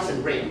on the ice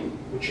and rain,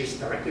 which is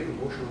directly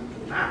proportional to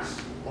the mass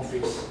of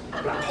this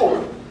black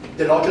hole,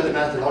 the larger the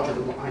mass, the larger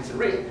the ice and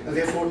rain, and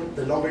therefore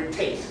the longer it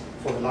takes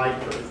for the light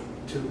curve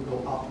to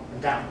go up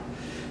and down.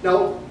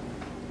 Now,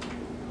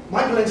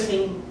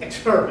 microlensing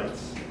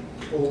experiments,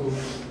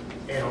 August,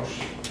 Eros,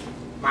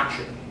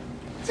 Macho,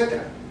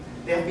 etc.,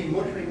 they have been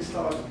monitoring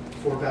stars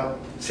for about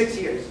 6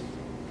 years,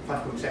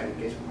 5.7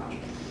 in case of Macho.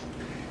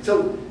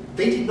 So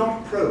they did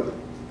not probe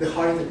the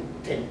higher than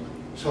 10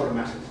 solar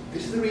masses.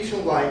 This is the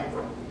reason why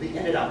they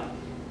ended up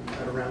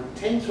at around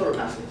 10 solar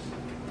masses,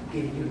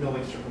 giving you no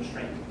extra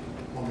constraint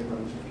on the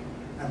ground spectrum.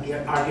 And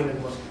the argument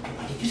was,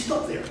 why did you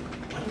stop there?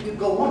 Why did you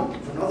go on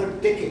for another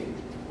decade,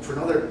 for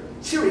another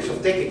series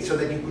of decades, so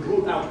that you could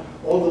rule out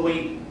all the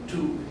way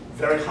to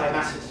very high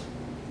masses?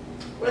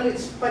 Well,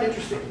 it's quite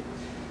interesting.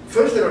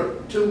 First, there are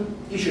two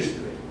issues to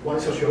it. One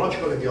is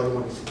sociological and the other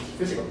one is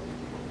physical.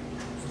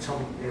 For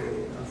some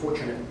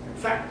unfortunate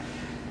fact.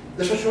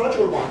 The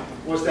sociological one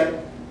was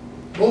that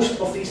most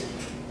of these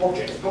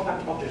objects,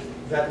 compact objects,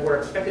 that were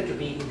expected to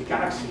be in the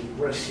galaxy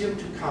were assumed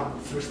to come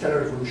through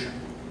stellar evolution.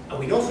 And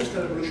we know through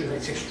stellar evolution that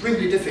it's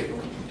extremely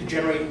difficult to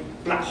generate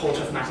black holes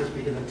of masses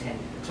bigger than 10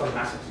 solar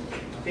masses.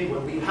 Okay,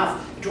 when we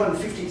have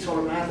 250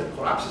 solar mass that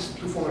collapses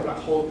to form a black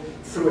hole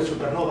through a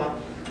supernova,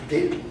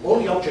 the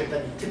only object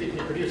that you typically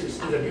produce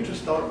is either a neutron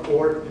star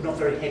or a not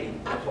very heavy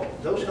black hole.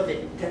 Those are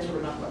the 10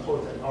 solar mass black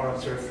holes that are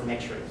observed from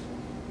X-rays.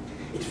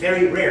 It's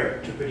very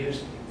rare to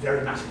produce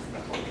very massive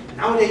black holes.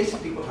 Nowadays,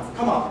 people have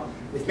come up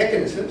with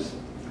mechanisms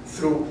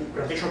through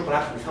gravitational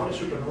collapse without a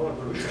supernova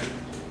evolution,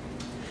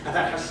 and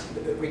that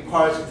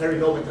requires very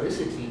low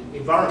metallicity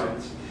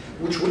environments,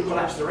 which would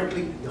collapse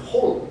directly the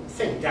whole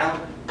thing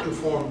down to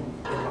form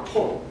a black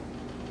hole.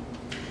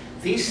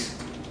 These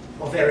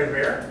are very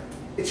rare.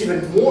 It's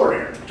even more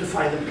rare to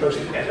find them close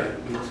together.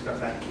 We'll discuss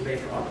that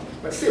later on.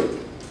 But still,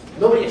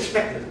 nobody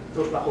expected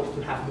those black holes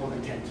to have more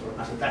than 10 solar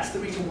masses. That's the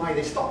reason why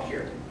they stopped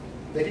here.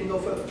 They didn't go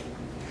further.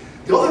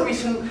 The other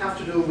reason has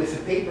to do with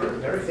a paper, a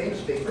very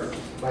famous paper,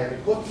 by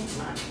Ricotti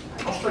and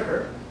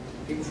Ostraker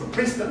people from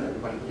Princeton,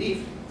 everybody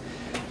believed,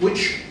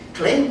 which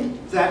claimed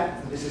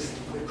that, and this is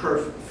the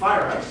curve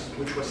fire ice,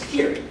 which was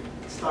here, it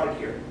started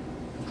here,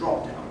 and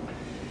dropped down,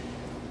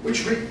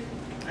 which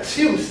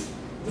assumes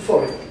the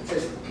following. It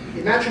says,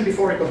 imagine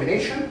before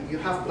recombination, you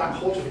have black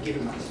holes of a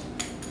given mass.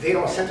 They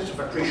are centers of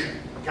accretion.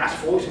 Gas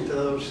falls into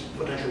those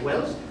potential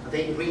wells, and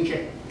they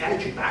reinject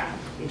energy back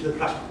into the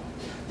plasma.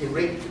 The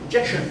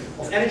reinjection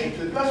of energy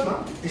to the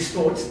plasma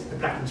distorts the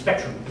Planck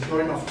spectrum. There's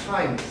not enough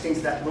time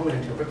since that moment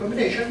until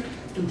recombination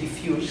to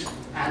diffuse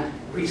and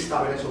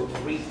restabilize or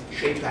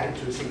reshape that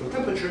into a single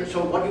temperature.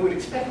 So what you would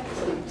expect is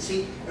to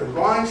see a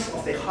rise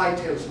of the high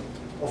tails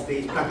of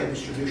the Planck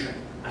distribution.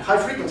 At high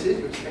frequencies,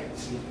 you expect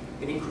to see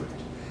an increment.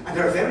 And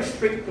there are very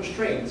strict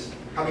constraints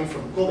coming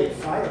from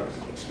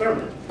COVID-5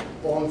 experiment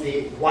on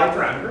the Y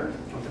parameter,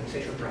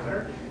 quantization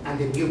parameter, and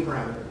the mu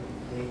parameter,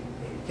 the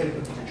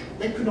chemical potential.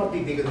 They could not be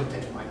bigger than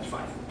 10 to minus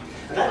 5.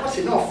 And that was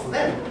enough for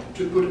them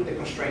to put a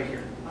constraint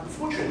here.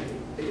 Unfortunately,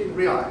 they didn't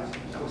realize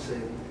that was a,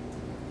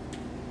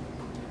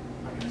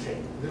 how can I say,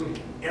 little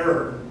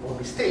error or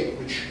mistake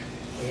which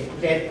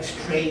led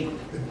astray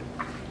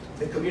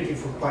the community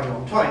for quite a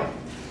long time,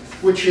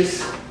 which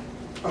is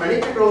on an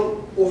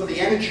integral over the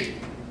energy,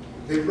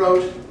 they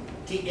wrote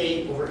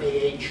dA over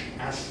AH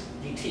as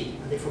dt,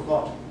 and they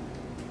forgot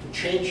to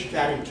change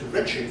that into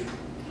redshift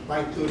by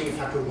including a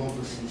factor of 1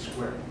 plus c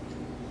squared.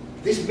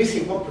 This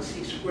missing 1 plus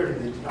c squared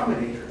in the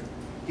denominator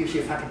gives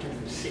you a factor 10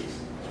 to the 6, so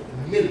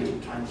a million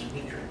times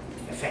weaker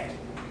effect.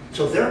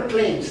 So there are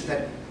claims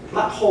that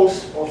black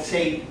holes of,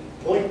 say,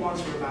 0.1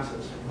 solar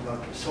masses,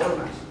 solar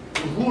mass,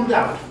 were ruled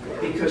out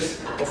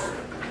because of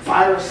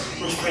virus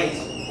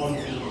constraints on the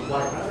Y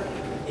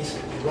parameter is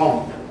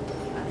wrong.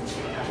 And it's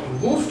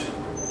moved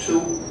to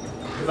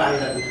the value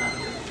that we have,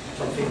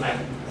 something like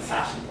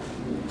 1,000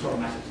 solar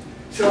masses.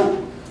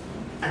 So,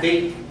 and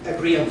they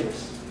agree on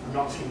this. I'm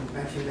not saying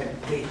anything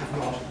that they have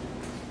not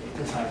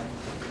decided.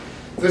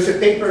 There's a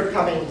paper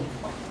coming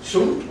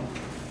soon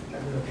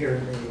that will appear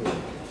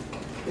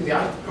in the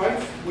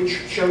arXiv, which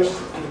shows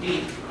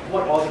indeed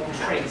what are the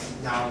constraints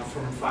now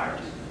from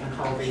fires and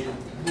how they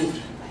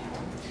moved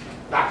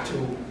back to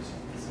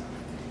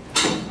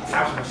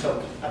 1,000 or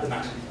so at the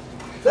maximum.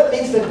 That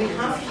means that we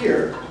have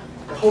here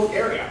the whole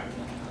area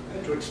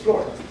to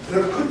explore.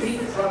 There could be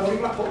primordial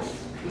black holes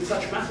with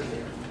such masses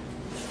there.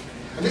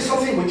 And this is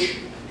something which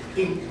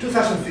in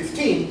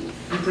 2015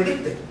 we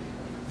predicted.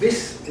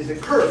 This is a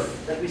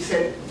curve that we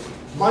said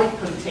might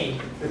contain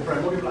the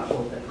primordial black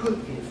hole that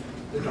could give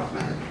the dark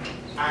matter.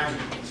 And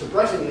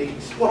surprisingly,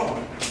 spot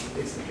on.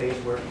 It's the place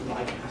where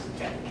light has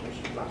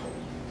entered black holes.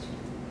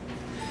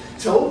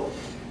 So,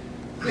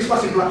 these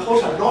massive black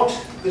holes are not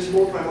the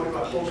small primordial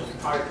black holes of the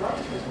pirate cloud,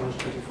 as well as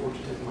 24 to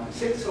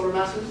 10⁻⁶ solar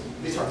masses.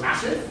 These are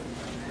massive.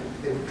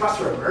 They will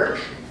cluster and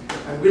merge,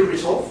 and will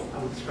resolve, I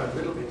will describe a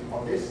little bit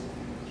on this,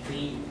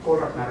 the core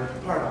dark matter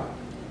paradigm.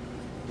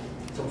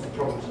 Some of the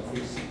problems of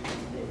this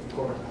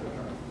core dark matter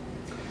paradigm.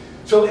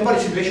 So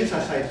embodied simulations,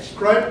 as I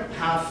described,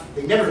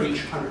 they never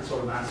reach 100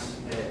 solar mass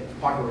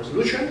particle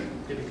resolution.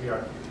 Typically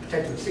are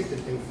 10 to the 6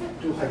 if they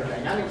do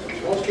hydrodynamics on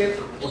small scale,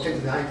 or 10 to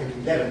the 9, 10 to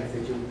the 11 if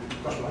they do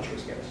cosmological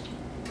scales.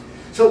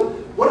 So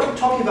what I'm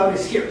talking about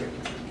is here,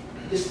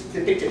 is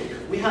depicted here.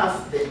 We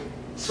have the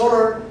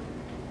solar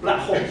black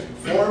holes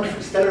formed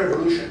from stellar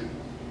evolution,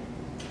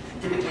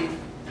 typically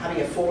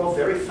having a fall off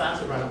very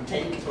fast around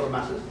 10 solar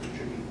masses, which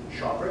should be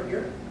sharper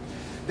here.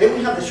 Then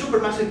we have the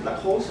supermassive black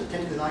holes at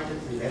 10 to the 9, 10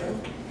 to the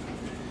 11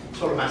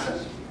 solar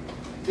masses.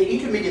 The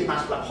intermediate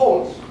mass black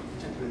holes,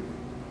 10 to the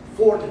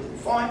 4, 10 to the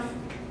 5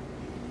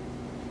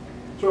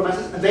 solar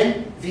masses, and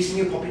then this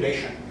new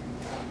population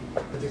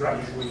that the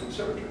Gravitational Wave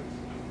Observatory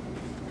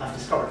have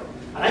discovered.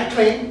 And I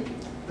claim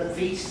that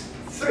these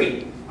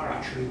three are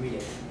actually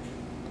related.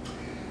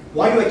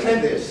 Why do I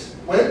claim this?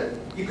 Well,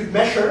 you could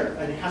measure,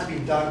 and it has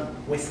been done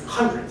with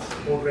hundreds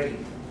already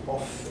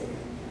of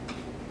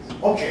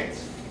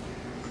objects.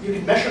 You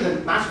can measure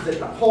the mass of the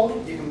black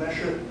hole, you can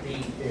measure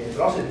the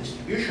velocity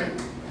distribution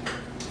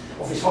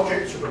of this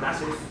object,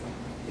 supermassive,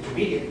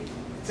 intermediate,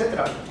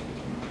 etc.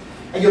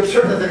 And you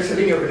observe that there is a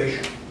linear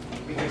relation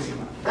between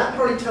sigma. That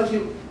probably tells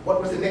you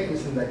what was the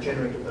mechanism that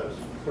generated those.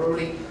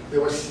 Probably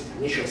there was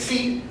initial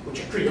seed,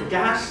 which accreted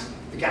gas.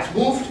 The gas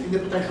moved in the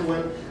potential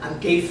well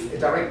and gave a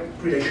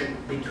direct relation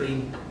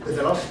between the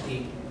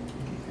velocity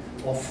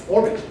of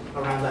orbit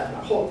around that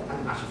black hole and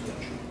the mass of the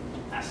object.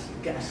 As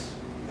gas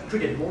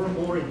accreted more and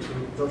more into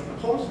those black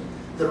holes,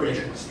 the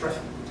relation was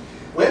strengthened.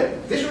 Well,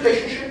 this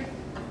relationship,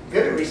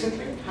 very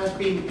recently, has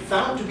been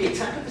found to be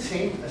exactly the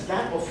same as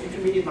that of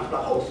intermediate mass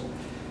black holes.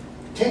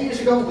 10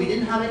 years ago, we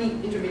didn't have any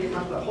intermediate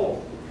mass black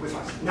hole with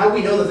us. Now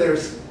we know that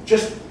there's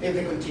just the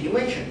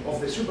continuation of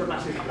the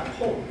supermassive black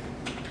hole,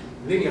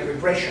 linear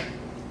regression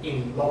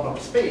in log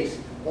space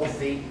of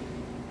the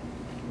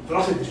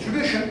velocity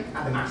distribution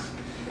and the mass.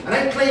 And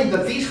I claim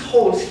that these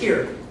holes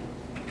here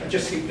are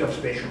just simply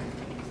observational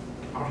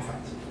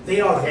artifacts.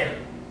 They are there.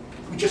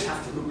 We just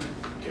have to look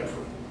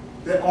carefully.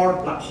 There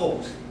are black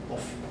holes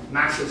of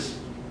masses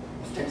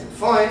of 10 to the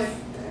 5,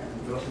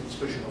 and velocity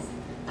distribution of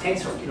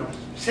tens of kilometers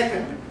per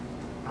second,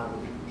 I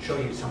will show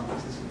you some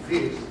of this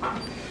in videos.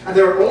 And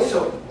there are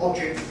also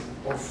objects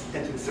of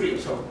 10 to the 3 or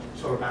so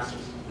solar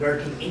masses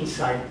lurking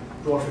inside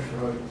dwarfish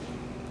spheroids,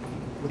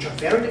 which are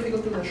very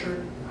difficult to measure.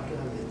 You have to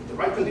have the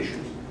right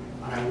conditions,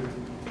 and I will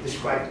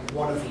describe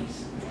one of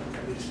these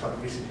that we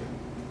discovered recently.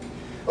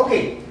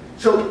 Okay,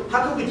 so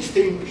how can we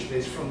distinguish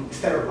this from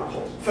stellar black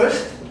holes?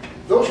 First,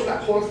 those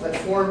black holes that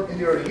form in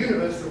the early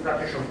universe through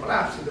gravitational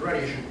collapse in the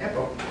radiation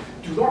epoch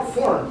do not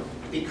form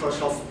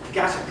because of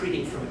gas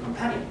accreting from a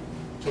companion.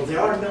 So there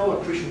are no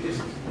accretion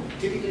distances.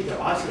 Typically,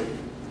 they're isolated.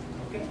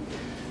 Okay?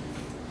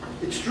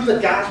 It's true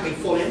that gas may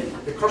fall in.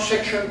 The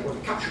cross-section or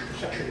the captured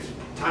cross-section is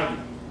tiny.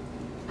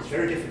 It's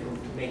very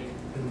difficult to make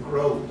them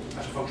grow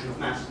as a function of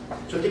mass.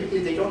 So typically,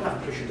 they don't have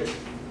accretion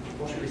distance.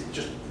 Mostly, it's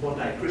just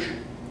one-die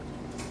accretion.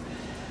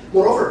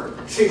 Moreover,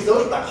 since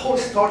those black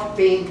holes start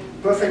being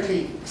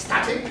perfectly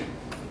static,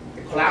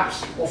 the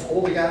collapse of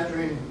all the gas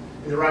during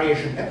the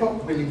radiation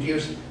epoch will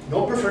induce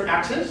no preferred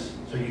axis,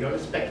 so you don't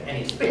expect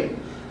any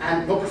spin,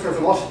 and no preferred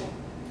velocity.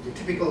 The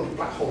typical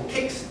black hole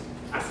kicks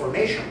at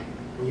formation.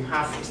 When you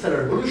have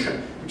stellar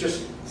evolution, you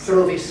just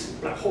throw these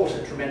black holes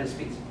at tremendous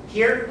speeds.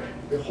 Here,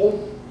 the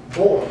whole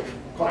ball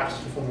collapses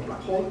to form a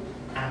black hole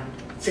and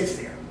sits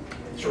there,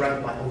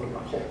 surrounded by other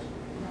black holes.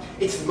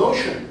 It's the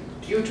motion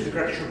due to the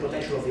gravitational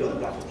potential of the other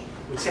black holes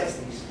which sets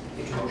these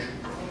into motion.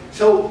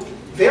 So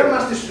their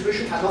mass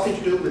distribution has nothing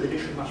to do with the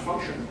initial mass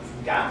function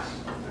of gas.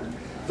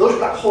 Those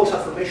black holes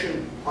at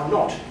formation are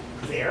not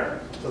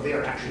there, so they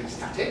are actually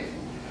static.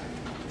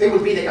 They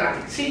will be the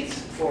galactic seeds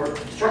for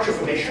structure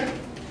formation.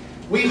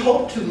 We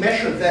hope to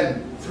measure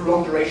them through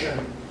long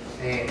duration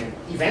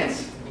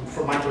events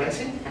for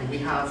microlensing, and we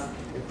have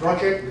a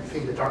project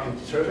within the Dark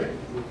Energy Survey,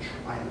 which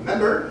I am a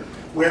member,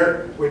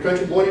 where we're going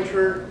to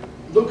monitor,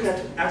 look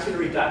at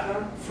ancillary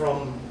data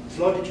from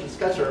slow digital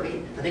sky survey,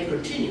 and then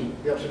continue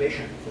the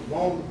observation for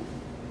long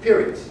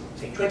periods,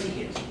 say 20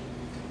 years,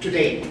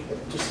 today,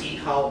 to see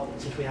how,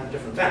 since we have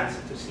different bands,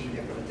 to see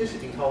the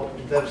chromaticity, how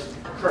those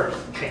curves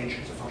change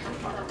as a function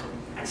of time,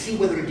 and see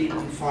whether indeed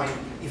we find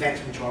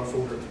events which are of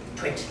over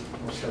 20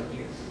 or so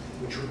years,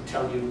 which would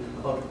tell you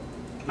about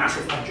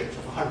massive objects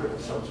of 100 or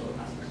so solar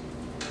masses.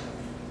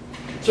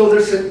 So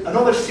there's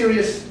another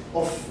series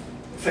of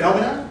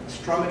phenomena,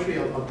 astrometry,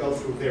 I'll go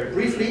through very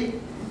briefly.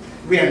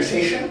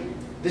 Reionization.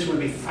 This will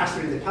be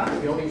faster in the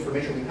past. The only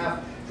information we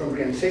have from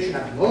reionization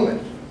at the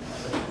moment,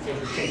 things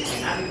will change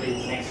dynamically in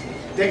the next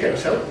decade or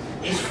so,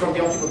 is from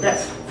the optical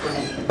depth, from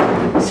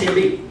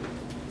CMB.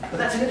 But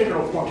that's an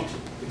integral quantity.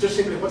 It's just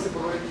simply what's the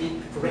probability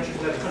for ranging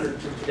from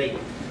 1100 to today.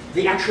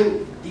 The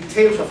actual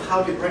details of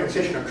how the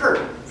reionization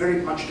occurred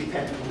very much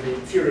depend on the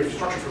theory of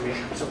structure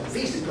formation. So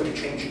this is going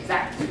to change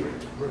that theory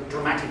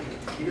dramatically.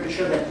 You're going to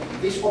show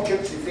that these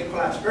objects, if they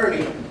collapse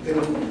early, they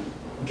will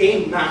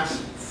gain mass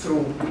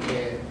through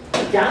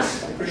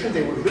gas accretion.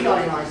 They will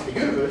reionize the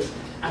universe,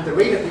 and the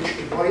rate at which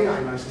it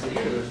reionizes the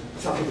universe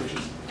is something which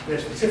is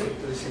very specific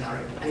to this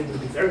scenario, and it will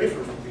be very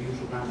different from the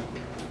usual random.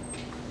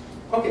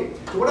 Okay,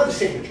 so what are the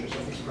signatures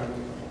of these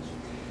random holes?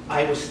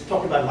 I was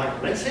talking about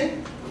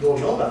microlensing. You all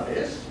know about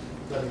this.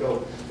 Let me go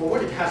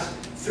forward. It has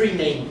three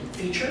main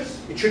features.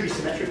 It should be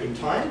symmetric in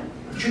time.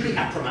 It should be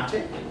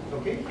achromatic.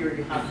 Okay, here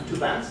you have two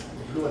bands,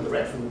 the blue and the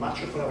red from the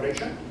Matcher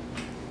collaboration,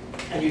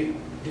 and you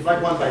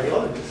divide one by the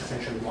other, it's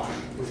essentially one,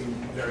 within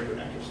very good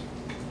accuracy.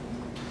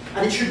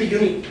 And it should be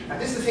unique.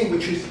 And this is the thing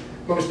which is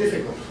most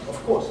difficult, of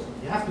course.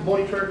 You have to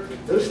monitor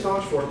those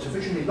stars for a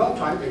sufficiently long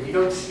time that you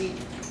don't see,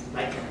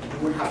 like you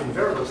would have in a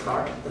variable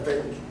star, that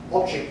the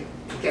object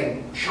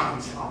again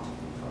shines up.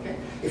 Okay?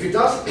 If it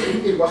does,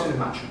 it wasn't a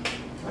match.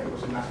 Right? It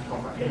was a massive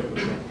compact.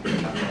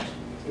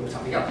 It was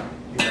something else.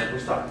 The variable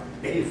star.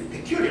 Maybe a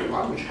peculiar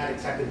one, which had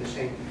exactly the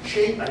same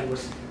shape, and it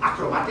was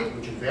achromatic,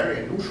 which is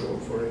very unusual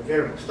for a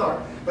variable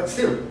star, but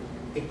still,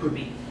 it could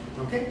be.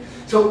 Okay?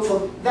 So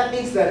that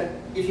means that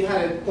if you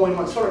had a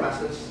 0.1 solar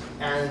masses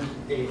and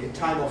a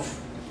time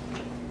of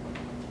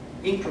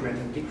increment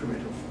and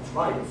decrement of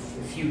light of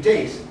a few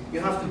days, you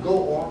have to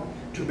go on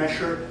to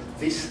measure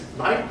these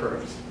light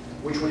curves,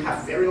 which will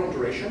have very long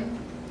duration,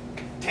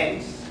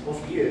 tens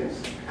of years,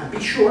 and be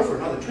sure for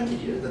another 20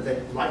 years that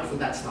the light from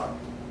that star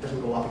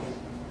doesn't go up again.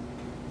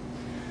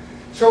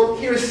 So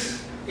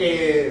here's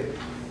a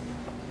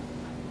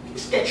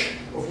sketch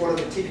of what are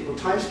the typical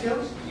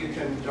timescales. You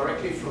can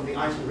directly from the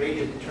Einstein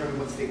radius determine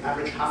what's the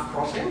average half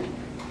crossing.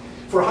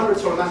 For 100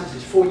 solar masses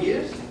is 4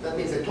 years. That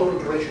means the total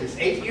duration is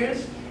 8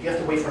 years. You have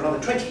to wait for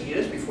another 20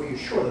 years before you're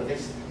sure that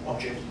this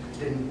object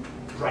didn't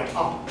bright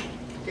up.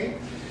 Okay?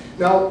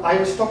 Now, I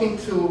was talking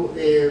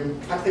to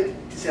Patrick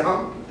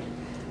Tisserand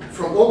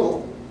from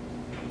LIGO,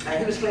 and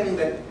he was claiming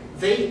that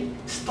they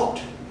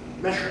stopped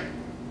measuring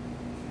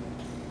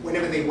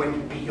whenever they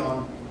went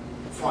beyond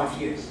 5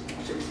 years,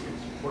 6 years,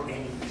 or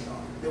any star.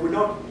 They were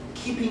not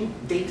keeping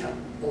data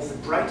of the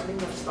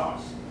brightening of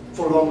stars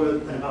for longer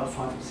than about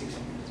 5 or 6 years.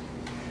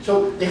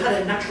 So they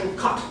had a natural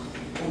cut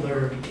on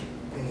their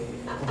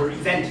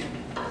event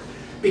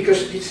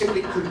because it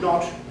simply could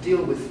not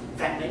deal with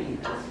that many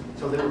events.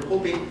 So they were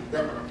hoping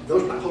that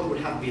those black holes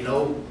would have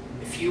below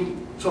a few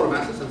solar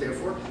masses, and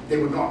therefore they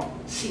would not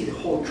see the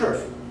whole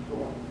curve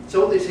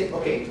So they say,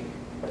 okay,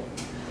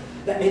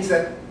 that means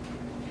that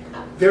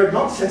they're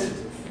not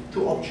sensitive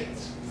to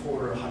objects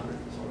for 100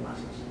 solar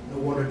masses. No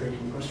wonder they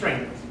can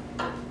constrain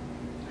them.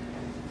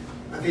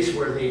 And these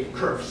were the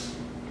curves.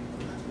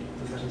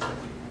 2007.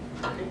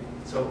 Okay,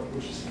 so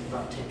which is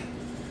about 10.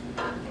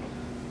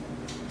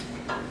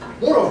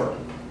 Moreover,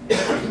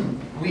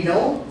 we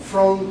know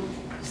from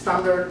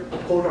standard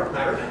cold dark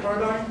matter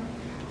paradigm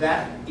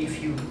that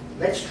if you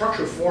let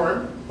structure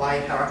form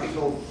by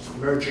hierarchical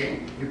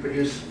merging, you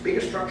produce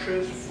bigger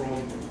structures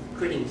from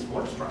creating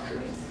smaller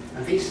structures,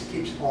 and this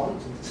keeps on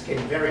to the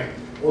scale variant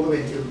all the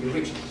way until you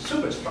reach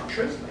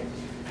superstructures, like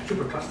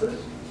superclusters.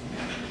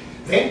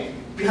 Then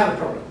you have a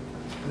problem.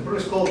 And the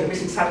problem is called the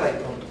missing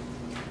satellite problem.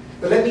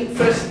 But let me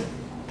first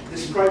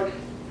describe,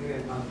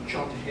 I'll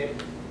jump ahead.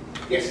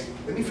 Yes,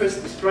 let me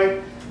first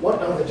describe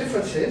what are the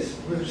differences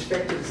with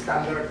respect to the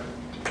standard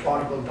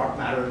particle dark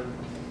matter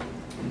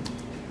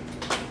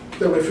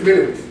that we're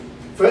familiar with.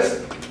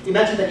 First,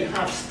 imagine that you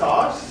have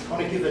stars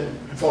on a given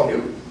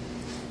volume.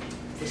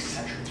 This is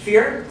actually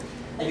sphere.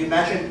 And you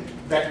imagine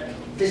that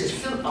this is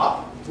filled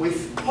up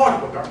with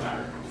particle dark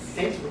matter,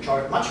 things which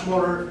are much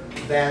smaller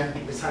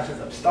than the size of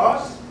the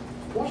stars.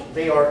 Of course,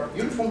 they are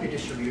uniformly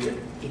distributed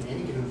in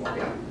any given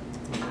volume.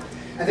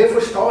 And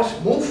therefore,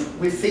 stars move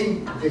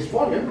within this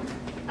volume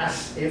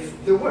as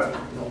if there were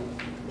no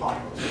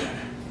particles.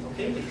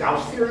 Okay, the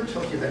Gauss theorem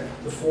tells you that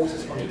the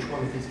forces on each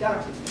one of these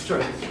galaxies,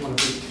 sorry, each one of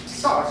these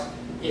stars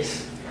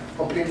is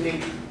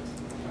completely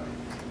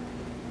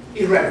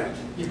irrelevant.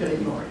 You can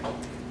ignore it.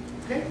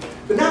 Okay?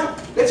 But now,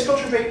 let's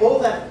concentrate all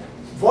that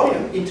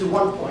volume into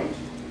one point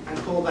and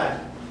call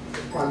that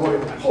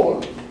primordial black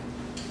hole.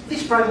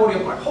 These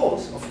primordial black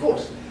holes, of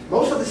course,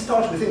 most of the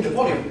stars within the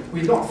volume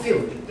will not feel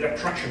the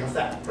attraction of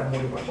that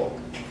primordial black hole.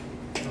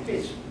 Okay,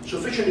 it's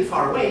sufficiently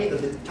far away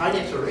that the tiny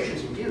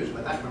accelerations induced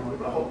by that primordial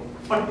black hole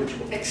are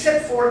negligible,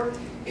 except for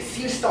a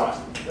few stars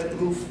that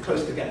move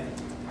close together.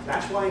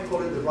 That's why I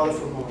call it the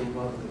Rutherford model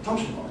rather than the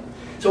Thomson model.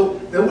 So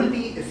there will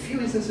be a few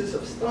instances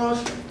of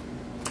stars.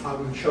 I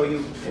will show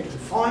you 10 to the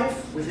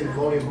 5 within a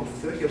volume of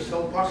 30 or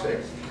so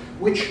parsecs,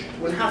 which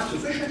will have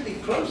sufficiently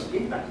close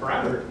impact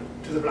parameter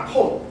to the black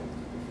hole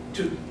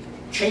to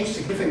change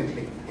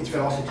significantly its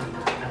velocity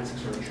and its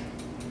acceleration.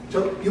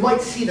 So you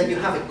might see that you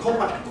have a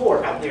compact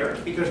core out there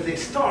because the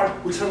star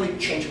will suddenly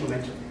change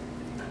momentum.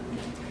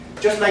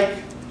 Just like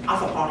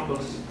alpha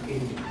particles in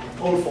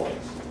pole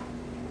foils.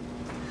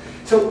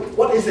 So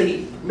what is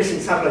the missing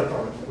satellite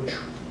problem, which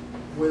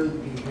will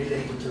be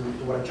related to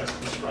what I just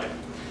described?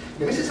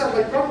 The missing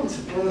satellite problem is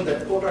a problem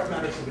that cold dark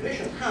matter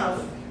simulation have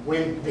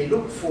when they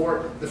look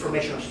for the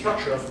formation of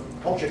structure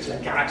of objects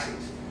like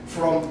galaxies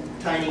from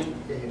tiny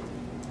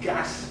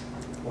gas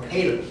or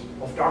halos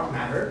of dark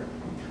matter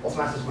of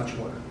masses much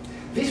smaller.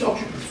 This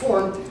object is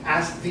formed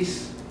as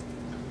this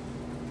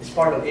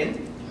sparkle in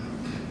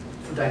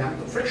through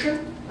dynamical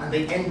friction, and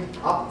they end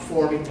up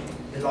forming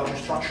a larger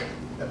structure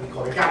that we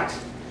call a galaxy.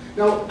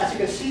 Now, as you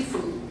can see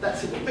from that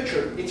simple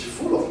picture, it's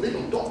full of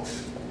little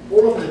dots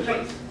all over the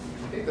place.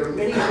 Okay? There are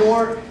many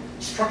more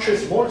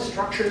structures, smaller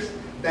structures,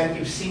 than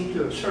you seem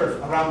to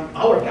observe around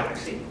our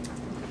galaxy.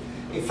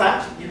 In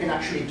fact, you can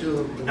actually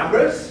do the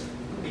numbers,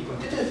 be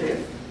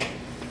quantitative.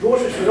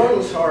 Dwarfish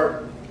phenomena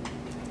are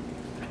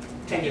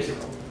 10 years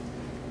ago.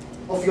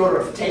 Of the order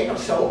of 10 or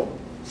so,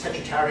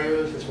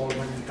 Sagittarius, the small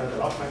magnetic cloud, the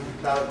large magnetic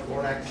cloud,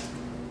 Borax,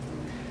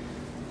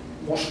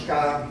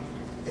 Mosca,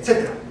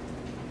 etc.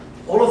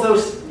 All of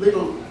those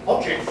little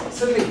objects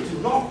certainly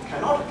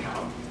cannot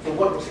account for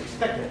what was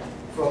expected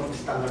from the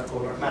standard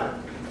cold dark matter.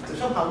 So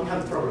somehow we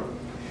have a problem.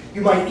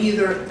 You might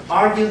either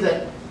argue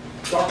that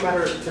dark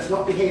matter does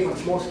not behave on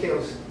small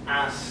scales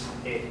as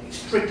a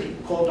strictly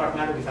cold dark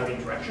matter without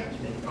interactions,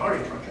 maybe there are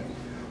interactions,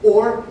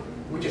 or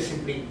we're just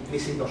simply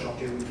missing those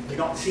objects, we're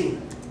not seeing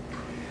them.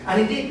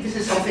 And indeed, this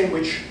is something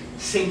which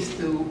seems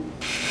to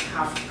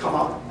have come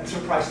up and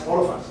surprised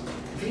all of us.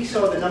 These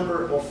are the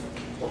number of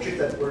objects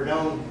that were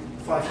known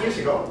 5 years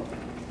ago,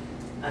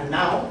 and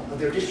now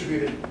they're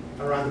distributed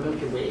around the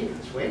Milky Way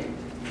this way.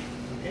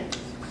 Okay?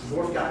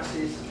 Dwarf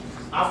galaxies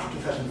after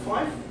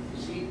 2005,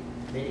 you see,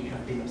 many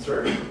have been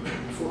observed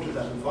before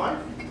 2005.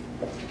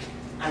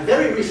 And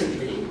very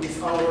recently,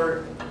 with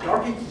our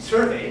dark entity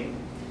survey,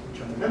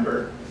 which I'm a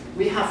member,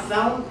 we have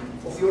found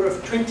of the order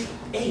of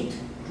 28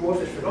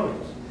 dwarfish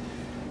phenomena.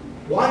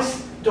 Why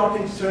is dark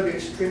entity survey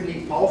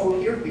extremely powerful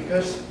here?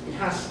 Because it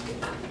has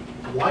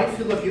a wide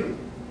field of view,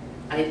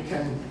 and it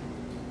can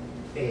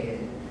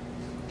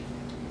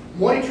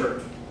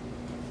monitor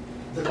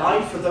the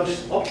light for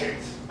those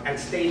objects and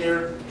stay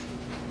there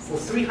for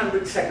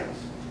 300 seconds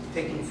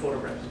taking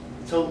photographs.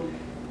 So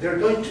they're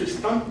going to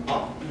stun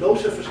up low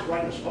surface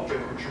brightness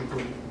objects which you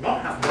could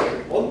not have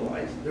measured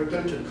otherwise. They're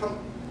going to come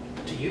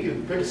to you, you're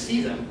going to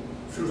see them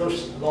through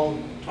those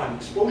long time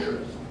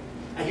exposures,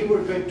 and you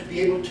are going to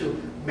be able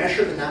to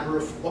measure the number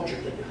of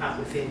objects that you have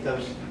within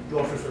those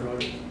dwarfish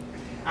phenomena.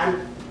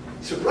 And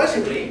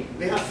surprisingly,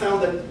 they have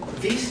found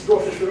that these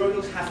dwarfish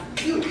phenomena have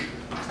huge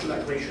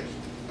mass-to-light ratios.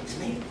 It's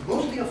made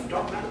mostly of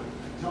dark matter,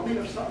 not made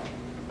of stuff.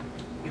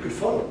 You could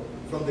follow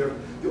from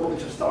the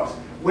orbits of stars,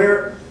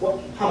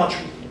 how much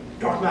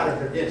dark matter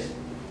there is.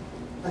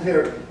 And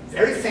they're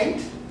very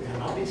faint, they have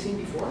not been seen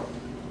before,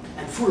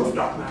 and full of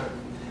dark matter.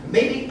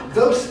 Maybe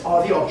those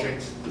are the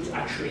objects which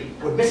actually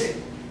were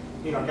missing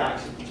in our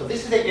galaxy. So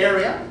this is the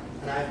area,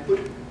 and I've put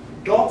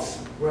dots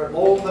where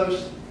all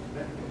those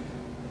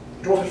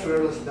dwarf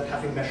spheroids that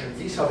have been measured.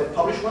 These are the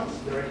published ones.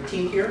 There are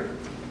 18 here.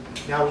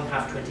 Now we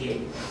have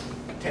 28.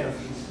 10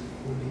 of these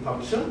will be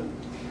published soon.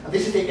 And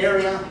this is the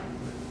area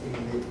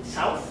in the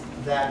south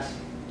that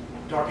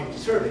dark energy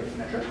survey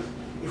measures.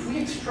 If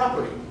we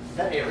extrapolate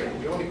that area,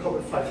 we only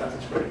covered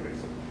 5,000 square degrees,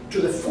 to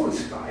the full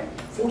sky,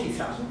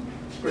 40,000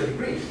 square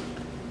degrees,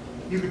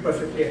 you could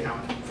perfectly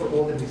account for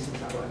all the missing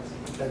satellites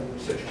that we were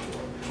searching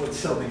for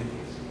so many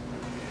years.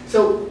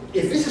 So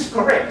if this is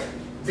correct,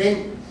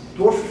 then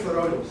dwarf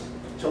spheroids,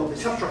 so the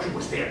substructure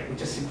was there, we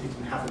just simply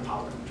didn't have the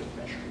power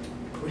to measure.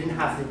 We didn't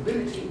have the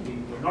ability,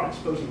 we were not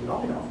exposing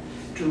long enough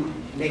to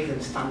make them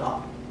stand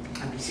up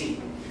and be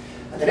seen.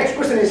 And the next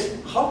question is,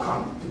 how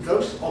come did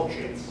those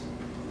objects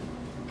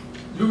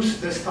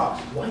lose their stars?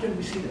 Why don't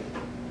we see them?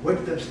 Where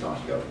did those stars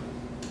go?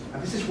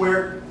 And this is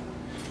where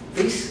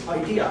this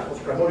idea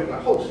of primordial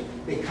black holes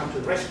may come to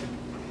the rescue.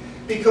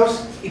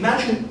 Because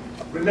imagine,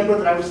 remember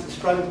that I was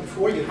describing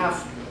before, you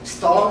have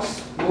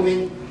stars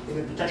moving in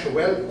the potential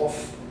well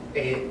of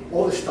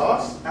all the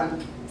stars,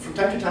 and from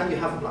time to time you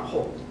have a black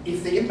hole.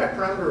 If the impact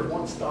parameter of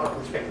one star with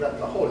respect to that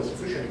black hole is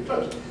sufficiently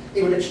close,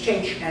 it will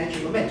exchange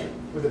energy momentum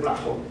with the black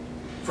hole.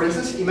 For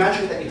instance,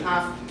 imagine that you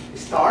have a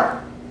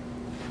star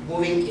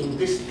moving in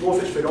this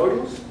dwarf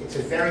spheroidals. It's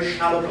a very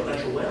shallow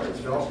potential well. Its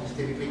velocity is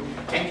typically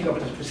 10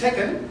 kilometers per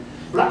second.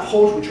 Black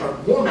holes, which are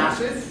more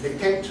massive, they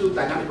tend to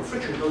dynamical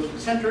friction go to the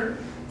center.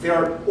 They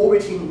are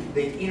orbiting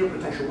the inner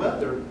potential well.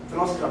 Their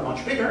velocities are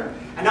much bigger.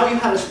 And now you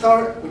have a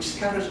star which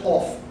scatters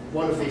off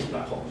one of these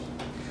black holes.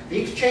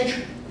 The exchange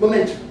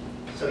momentum.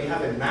 So you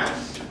have a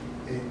mass,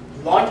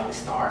 a light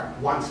star,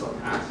 one solar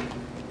mass,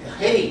 a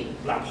heavy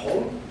black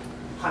hole,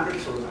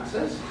 100 solar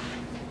masses,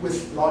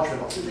 with large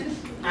velocities,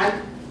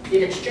 and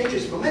it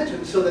exchanges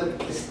momentum so that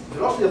the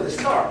velocity of the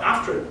star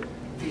after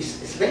this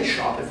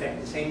slingshot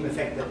effect, the same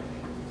effect that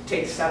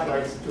takes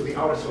satellites to the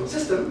outer solar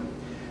system,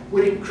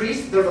 will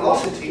increase their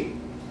velocity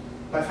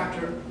by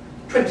factor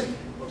 20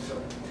 or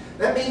so.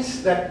 That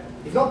means that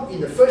if not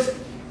in the first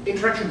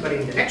interaction but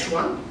in the next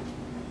one,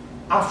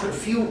 after a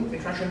few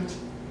interactions,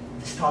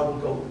 the star will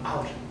go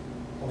out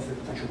of the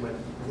potential web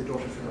of the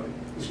dwarf spheroid.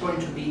 It's going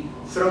to be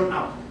thrown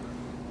out.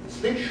 The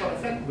slingshot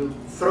effect will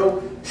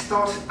throw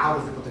stars out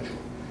of the potential.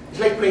 It's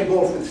like playing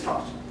golf with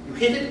stars. You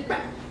hit it,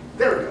 bang,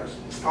 there it goes.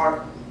 The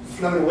star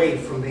flown away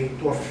from the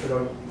dwarf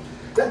spheroid.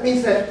 That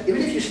means that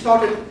even if you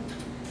started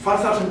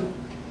 5,000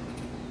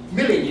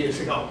 million years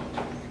ago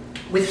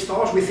with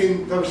stars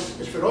within those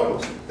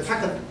spheroidals, the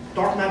fact that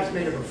dark matter is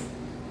made up of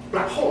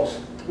black holes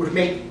would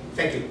make,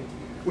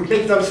 would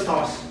make those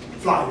stars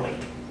fly away.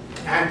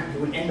 And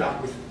you would end up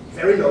with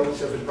very low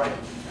surface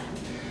brightness.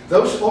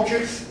 Those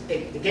objects,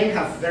 again,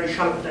 have very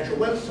shallow potential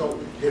wells, so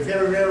they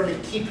very rarely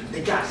keep the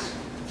gas.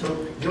 So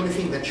the only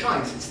thing that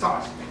shines is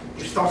stars.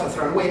 If stars are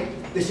thrown away,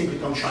 they simply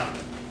don't shine.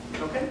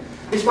 Okay?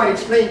 This might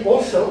explain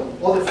also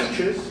all the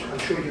features, I'm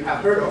sure you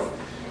have heard of,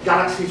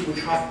 galaxies which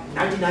have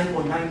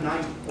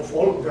 99.99 of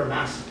all of their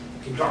mass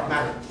in dark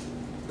matter.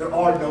 There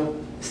are no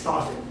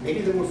stars there.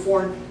 Maybe they were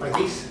formed by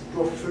these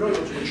dwarf spheroids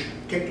which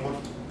kept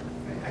on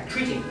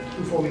accreting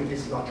to forming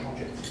these large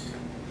objects.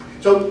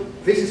 So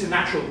this is a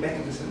natural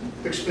mechanism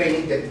for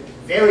explaining the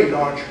very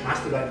large mass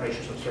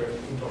vibrations observed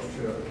in dwarf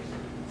spheroids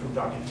from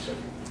dark energy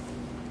survey.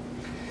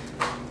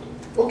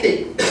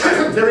 Okay,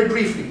 very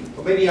briefly,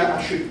 or maybe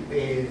I should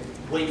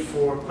wait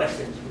for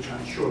questions, which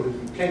I'm sure there will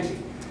be plenty,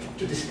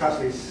 to discuss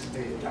this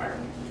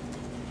diagram.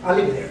 I'll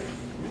leave it there.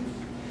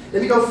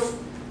 Let me go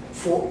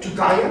to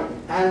Gaia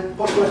and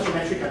possible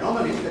astrometric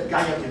anomalies that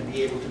Gaia can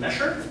be able to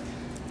measure.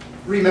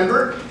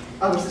 Remember,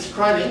 I was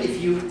describing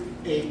if you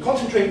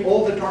concentrate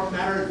all the dark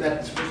matter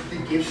that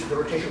supposedly gives the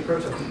rotation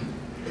curves of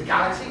the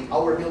galaxy,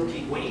 our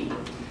Milky Way,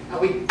 and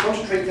we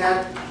concentrate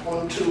that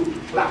onto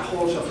black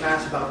holes of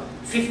mass about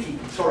 50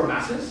 solar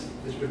masses.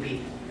 This would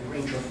be a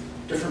range of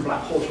different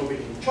black holes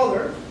orbiting each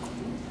other,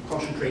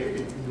 concentrated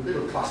in a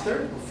little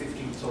cluster of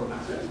 50 solar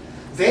masses.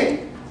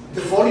 Then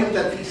the volume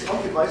that this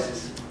occupies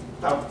is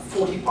about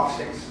 40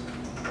 parsecs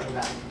of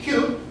that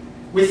cube.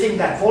 Within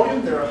that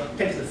volume, there are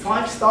 10 to the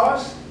 5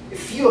 stars. A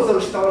few of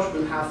those stars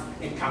will have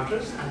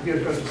encounters, and we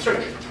are going to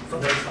search for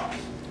those stars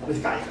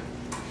with Gaia.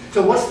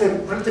 So what's the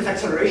relative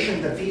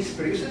acceleration that these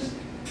produces?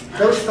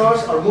 Those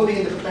stars are moving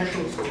in the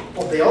potentials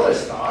of the other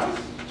stars,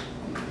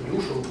 the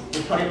usual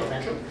Newtonian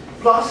potential,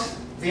 plus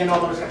the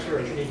anomalous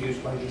acceleration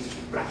induced by this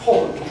black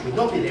hole, which will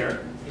not be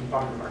there in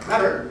particle dark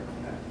matter,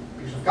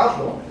 because of Gauss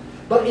law,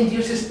 but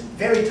induces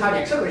very tiny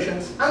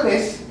accelerations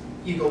unless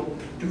you go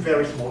to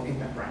very small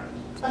impact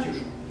parameters, as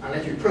usual.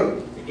 Unless you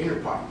probe the inner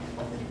part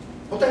of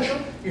the potential,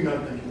 you're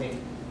not going to make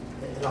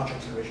a large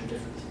acceleration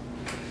difference.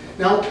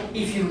 Now,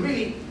 if you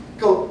really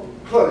go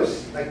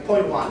close, like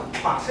 0.1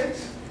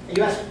 parsecs, and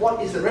you ask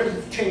what is the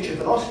relative change in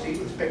velocity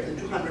with respect to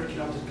 200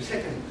 kilometers per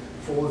second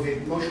for the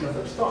motion of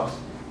the stars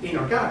in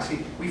our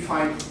galaxy, we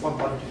find 1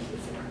 particle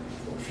there,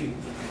 or a few,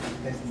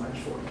 10 to the minus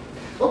 4.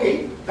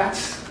 Okay,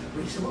 that's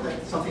reasonable.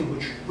 That's something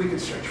which we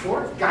could search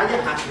for.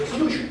 Gaia has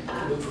resolution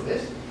to look for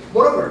this.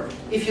 Moreover,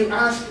 if you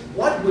ask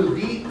what will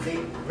be the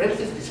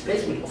relative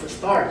displacement of a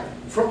star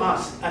from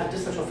us at a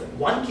distance of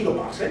 1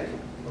 kiloparsec,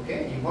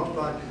 okay, you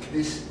multiply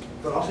this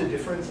velocity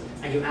difference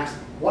and you ask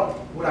what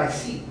would I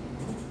see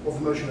of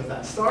the motion of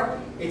that star,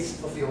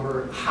 it's of the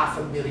order of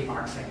 500,000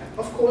 arcsecond.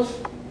 Of course,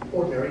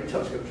 ordinary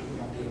telescopes will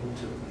not be able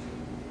to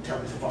tell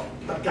this apart,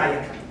 but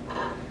Gaia can.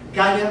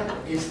 Gaia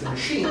is the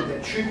machine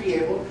that should be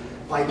able,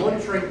 by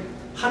monitoring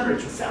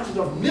hundreds or thousands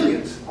of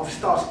millions of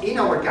stars in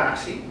our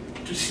galaxy,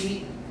 to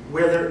see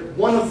whether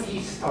one of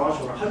these stars,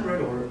 or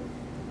 100 or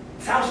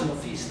 1,000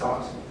 of these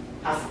stars,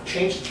 have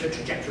changed their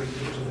trajectory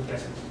because of the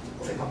presence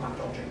of a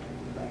compact object,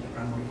 like a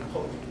primordial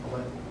hole,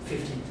 over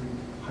 50 to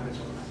hundreds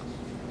of masses.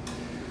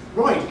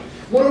 Right.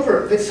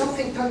 Moreover, there's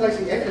something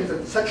tantalizing evidence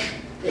that such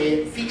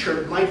a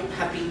feature might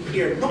have been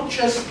here, not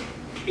just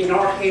in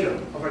our halo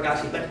of our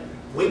galaxy, but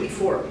way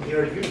before in the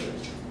early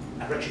universe,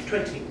 at redshift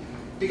 20,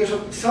 because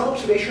of some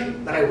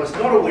observation that I was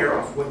not aware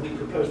of when we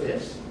proposed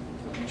this.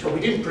 So we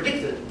didn't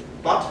predict it,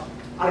 but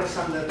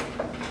Kashinsky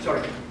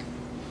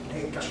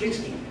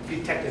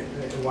detected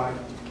it a while.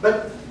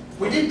 But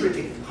we did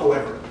predict,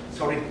 however,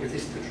 sorry if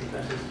this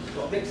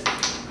got mixed,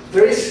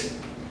 there is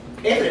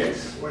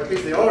evidence, or at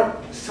least there are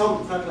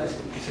some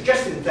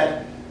suggesting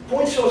that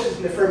point sources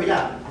in the Fermi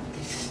lab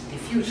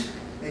diffuse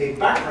a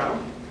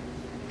background,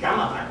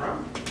 gamma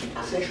background,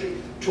 essentially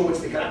towards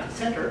the galactic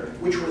center,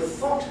 which were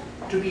thought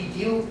to be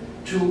due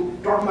to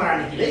dark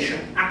matter annihilation,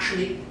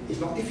 actually is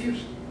not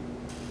diffuse.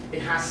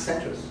 It has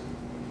centers.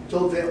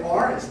 So there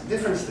are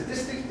different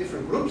statistics,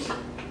 different groups.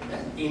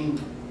 In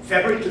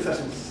February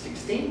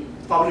 2016,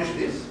 published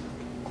this,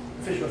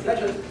 official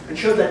letters, and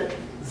showed that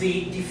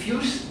the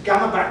diffuse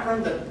gamma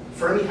background that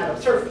Fermi had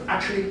observed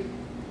actually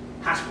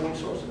has point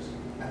sources.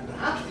 And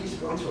perhaps these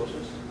point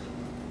sources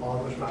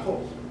are those black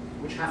holes,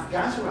 which have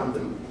gas around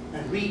them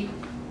and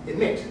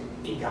re-emit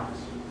in gammas.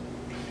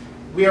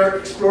 We are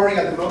exploring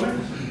at the moment,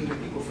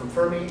 with people from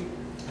Fermi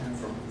and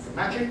from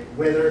Magic,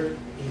 whether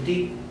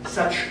indeed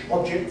such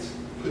objects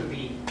could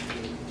be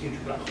due to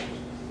black holes.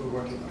 We're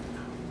working on it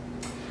now.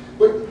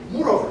 But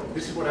moreover,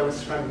 this is what I was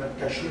describing about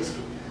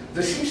Kashinsky,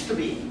 there seems to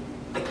be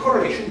a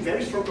correlation,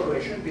 very strong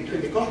correlation,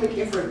 between the cosmic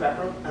infrared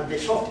background and the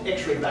soft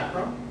X-ray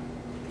background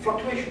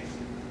fluctuations.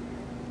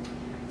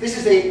 This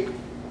is a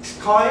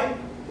sky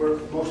where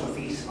most of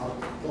these are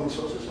point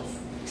sources of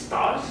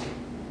stars,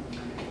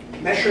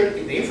 measured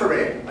in the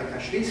infrared by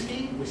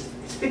Kashinsky with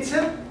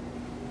Spitzer.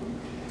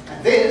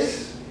 And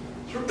this,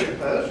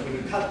 superimposed, when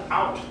you cut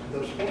out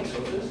those point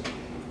sources,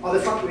 are the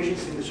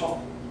fluctuations in the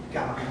soft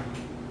gamma,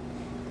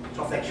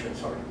 soft X-ray,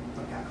 sorry,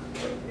 not gamma,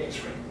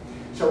 X-ray.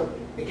 So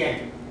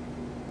again,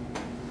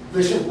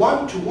 there's a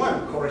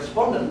one-to-one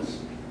correspondence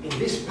in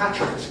this patch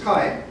of the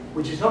sky,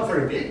 which is not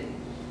very big.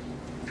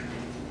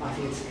 I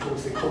think it's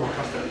towards the Coma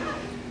cluster.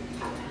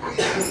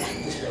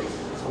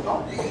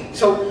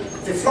 So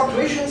the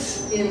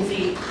fluctuations in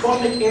the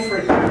cosmic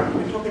infrared background,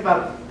 we're talking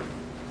about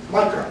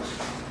microns,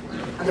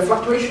 and the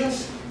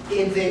fluctuations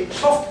in the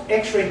soft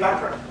X-ray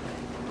background,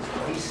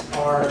 these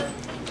are,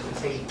 let's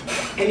say,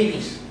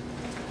 MEVs.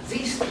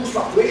 These two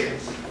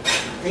fluctuations,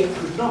 they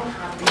could not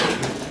have been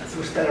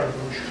through stellar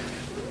evolution.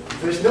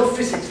 There's no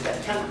physics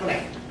that can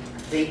connect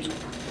the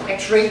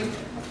X-ray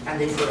and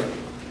the infrared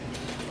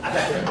at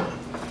that level,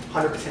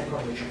 100%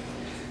 correlation.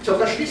 So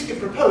Kashinsky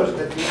proposed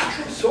that the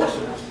actual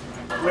sources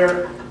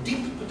were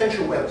deep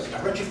potential wells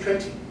at redshift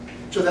 20,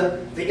 so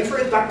that the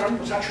infrared background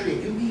was actually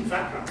a UV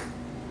background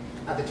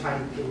at the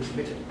time it was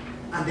emitted.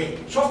 And the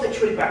soft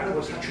X-ray background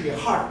was actually a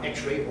hard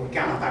X-ray or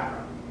gamma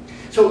background.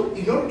 So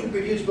in order to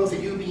produce both a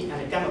UV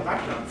and a gamma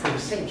background from the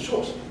same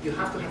source, you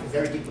have to have a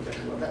very deep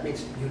potential well. That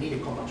means you need a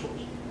compact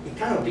source. It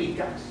cannot be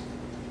gas.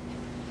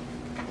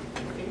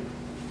 Okay?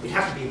 It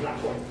has to be a black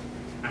hole.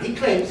 And he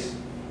claims,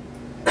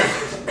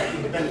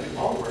 independent of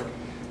our work,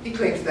 he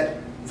claims that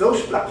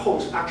those black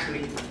holes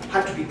actually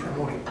had to be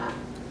primordial.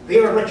 They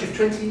are at redshift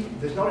 20,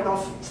 there's not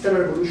enough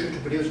stellar evolution to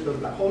produce those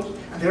black holes,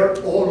 and they're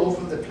all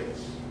over the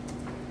place.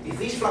 If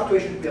these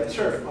fluctuations we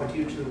observe are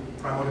due to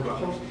primordial black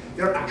holes,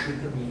 they're actually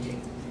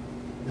permeating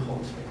the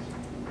whole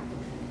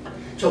space.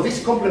 So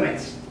this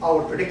complements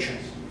our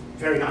predictions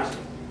very nicely.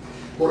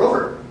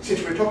 Moreover,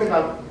 since we're talking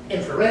about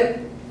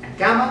infrared and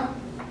gamma,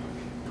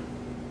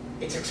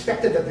 it's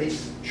expected that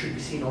this should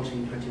be seen also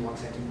in 21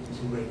 centimeters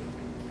in radio.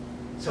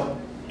 So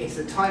it's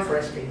the time for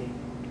SKD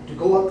to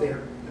go up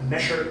there and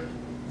measure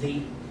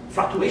the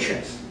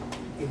fluctuations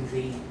in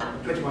the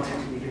 21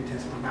 centimeter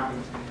intensity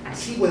mappings and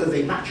see whether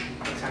they match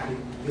exactly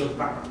those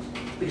backgrounds.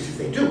 Because if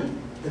they do,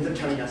 then they're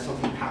telling us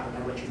something happened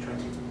at redshift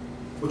 20,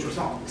 which was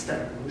not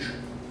stellar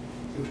evolution.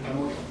 It was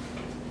primordial.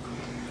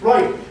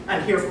 Right,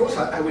 and here of course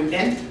I will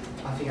end.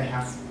 I think I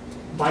have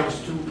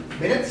 -2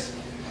 minutes.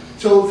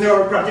 So there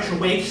are gravitational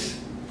waves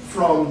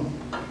from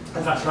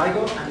advanced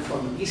LIGO and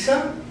from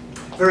ESA.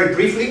 Very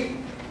briefly,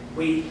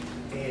 we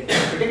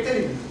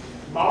predicted in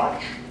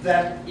large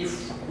that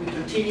if we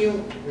continue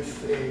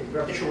with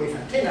gravitational wave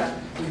antennas,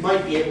 we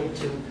might be able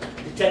to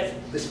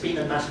detect the spin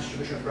and mass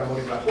distribution of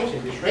primordial black holes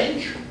in this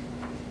range.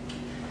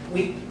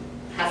 We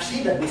have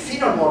seen that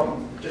within our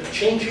model, just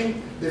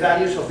changing the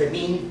values of the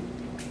mean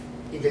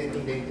in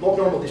the log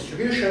normal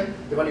distribution,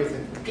 the value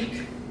of the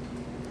peak,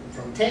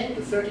 from 10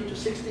 to 30 to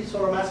 60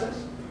 solar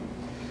masses,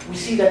 we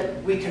see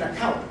that we can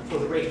account for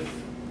the rate of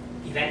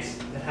events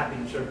that have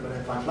been observed by the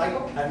advanced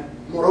LIGO. And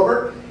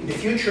moreover, in the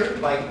future,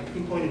 by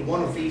pinpointing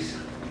one of these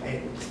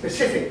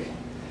specific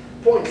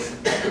points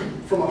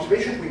from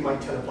observations, we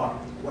might tell apart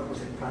what was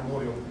the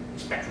primordial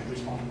spectrum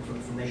responsible for the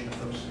formation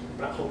of those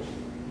black holes.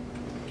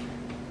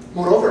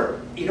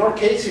 Moreover, in our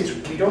case,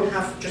 since we don't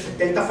have just a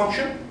delta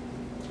function,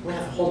 we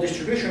have a whole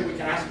distribution, we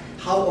can ask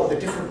how are the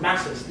different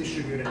masses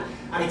distributed.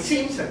 And it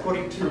seems,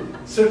 according to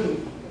certain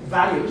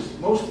values,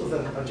 most of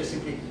them are just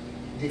simply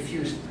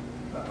diffused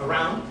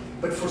around,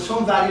 but for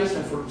some values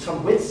and for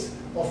some widths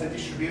of the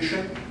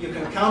distribution, you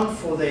can account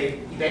for the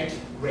event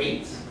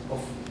rates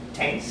of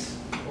tenths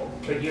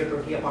per year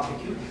per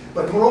GeoPascal.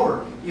 But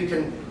moreover, you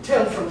can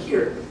tell from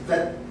here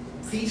that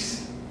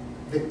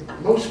the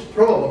most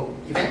probable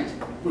event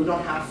will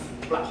not have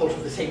black holes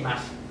of the same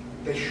mass.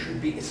 They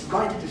should be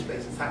slightly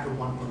displaced, a factor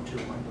 1.2,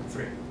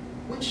 1.3,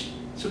 which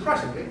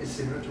surprisingly is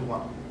similar to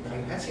what I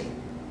had seen.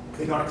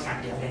 They're not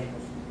exactly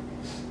identical.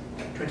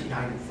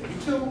 29 and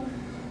 32,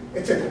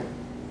 etc.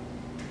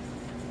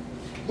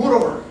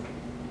 Moreover,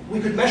 we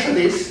could measure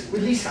this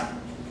with LISA.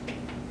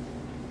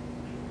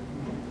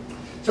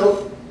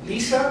 So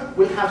LISA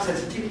will have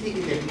sensitivity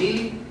in the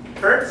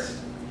millihertz.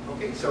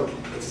 Okay, so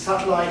it's a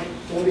satellite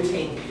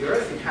orbiting the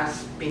Earth. It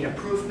has been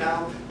approved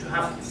now to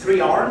have 3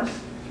 arms,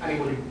 and it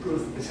will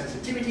improve the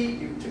sensitivity.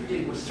 You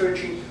typically was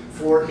searching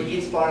for the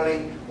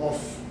inspiraling of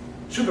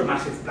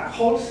supermassive black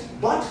holes,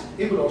 but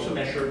it will also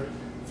measure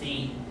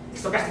the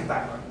stochastic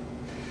background.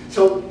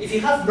 So if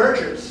you have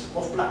mergers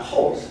of black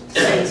holes,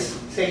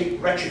 say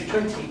redshift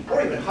 20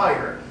 or even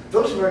higher,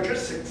 those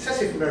mergers,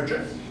 successive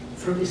mergers,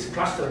 through this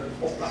cluster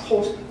of black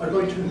holes are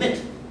going to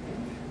emit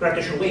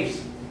gravitational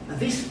waves. And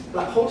these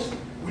black holes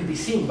will be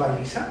seen by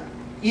LISA,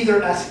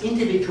 either as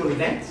individual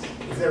events,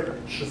 if they're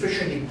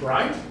sufficiently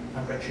bright,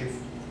 at redshift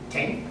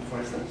 10, for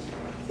instance,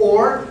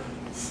 or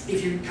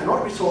if you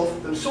cannot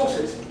resolve those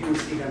sources, you will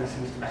see them as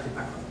an stochastic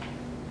background.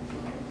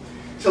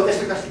 So the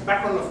stochastic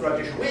background of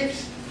gravitational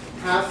waves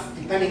have,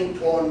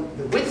 depending on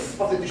the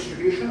width of the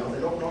distribution, of the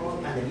log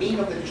normal, and the mean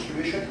of the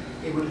distribution,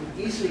 it will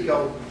easily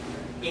go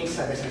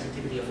inside the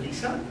sensitivity of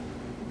LISA.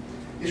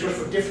 This was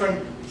for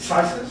different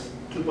sizes,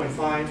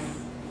 2.5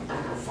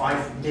 or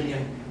 5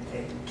 million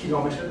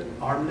kilometer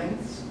arm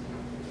lengths.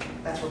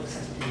 That's what the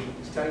sensitivity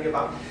is telling you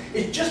about.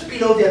 It's just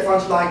below the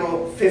advanced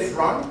LIGO 5th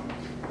run,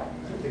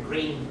 the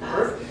green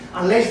curve.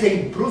 Unless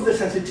they improve the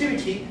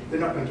sensitivity, they're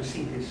not going to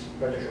see this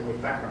gravitational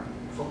wave background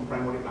from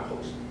primordial black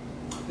holes.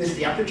 This is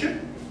the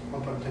amplitude,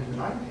 1.10 to the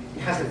 9.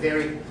 It has a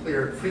very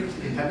clear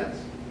frequency dependence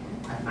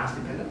and mass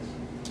dependence.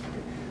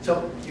 Okay.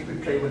 So you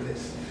could play with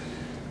this.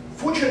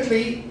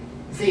 Fortunately,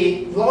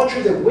 the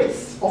larger the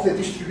width of the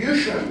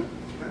distribution,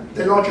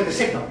 the larger the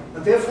signal.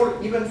 And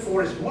therefore, even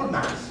for a small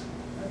mass,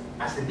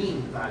 as the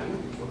mean value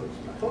for those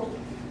black holes,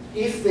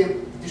 if the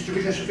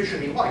distribution is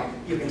sufficiently wide,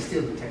 you can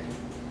still detect it.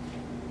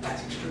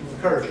 That's extremely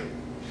encouraging.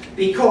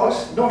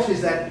 Because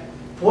notice that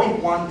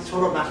 0.1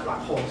 solar mass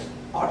black holes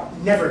are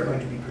never going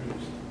to be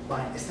produced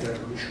by a stellar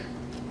evolution.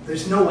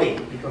 There's no way,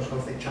 because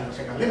of the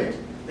Chandra-Sekhar limit,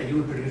 that you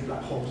would produce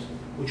black holes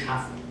which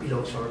have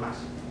below solar mass.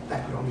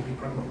 That could only be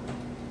primordial.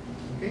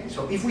 Okay?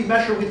 So if we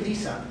measure with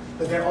LISA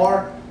that there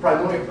are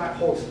primordial black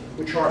holes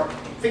which are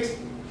fixed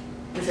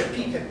with a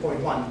peak at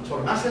 0.1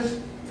 solar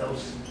masses,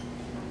 those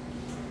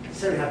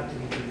necessarily have to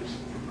be produced.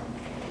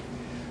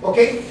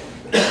 Okay?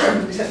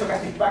 This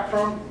stochastic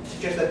background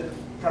suggests that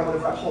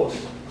primordial black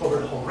holes cover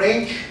the whole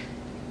range.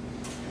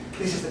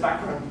 This is the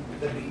background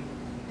that we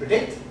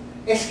predict.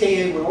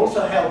 SKA will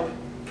also help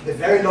the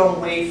very long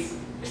wave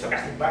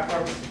stochastic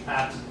backgrounds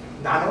at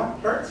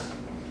nanohertz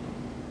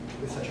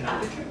with such an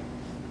amplitude.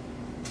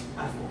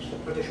 And of course, the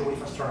gravitational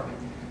wave astronomy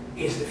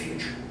is the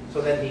future.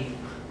 So let me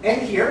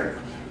end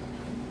here.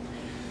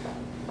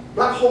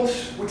 Black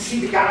holes would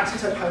see the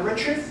galaxies at high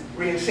redshift.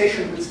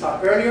 Reionization will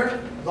start earlier.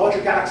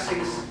 Larger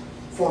galaxies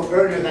form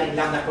earlier than in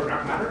lambda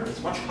quadrant matter.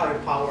 It's much higher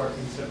power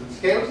in certain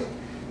scales.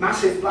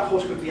 Massive black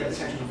holes could be at the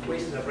center of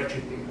quasars at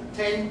redshift bigger than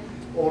 10.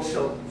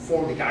 Also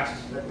form the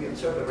galaxies that we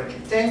observe at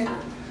redshift 10.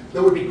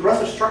 There would be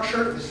growth of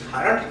structure. This is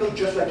hierarchical,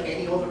 just like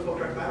any other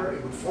quadrant matter.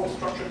 It would form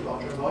structure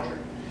larger and larger.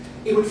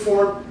 It would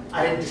form,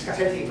 I didn't discuss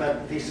anything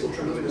about these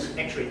ultraluminous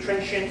X-ray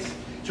transients.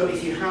 So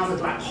if you have a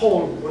black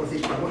hole, one of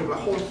these primordial black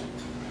holes,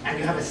 and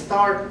you have a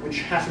star which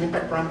has an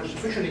impact parameter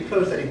sufficiently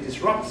close that it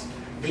disrupts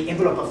the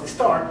envelope of the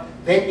star,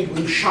 then it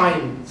will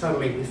shine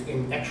suddenly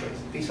within X-rays.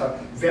 These are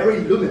very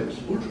luminous,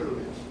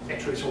 ultraluminous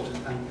X-ray sources,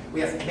 and we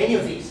have many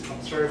of these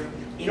observed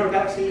in our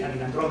galaxy and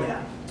in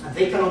Andromeda, and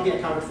they cannot be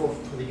accounted for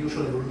the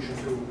usual evolution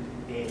through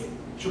a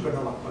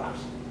supernova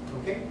collapse.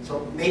 Okay,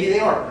 so maybe they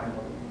are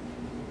primordial.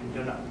 We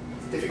don't know.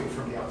 It's difficult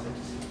from the outside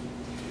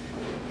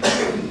to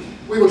see.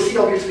 We will see,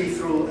 obviously,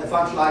 through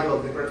advanced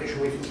LIGO the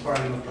gravitational wave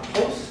inspiraling of black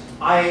holes.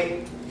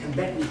 I can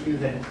bet with you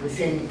that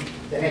within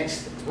the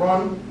next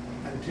run,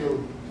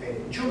 until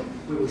June,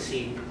 we will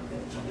see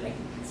something like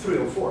 3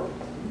 or 4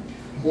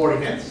 more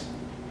events,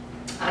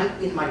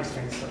 and in my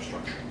extended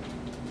substructure.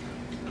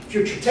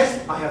 Future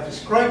test I have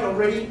described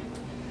already.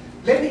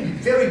 Let me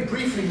very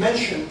briefly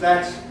mention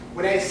that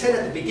when I said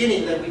at the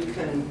beginning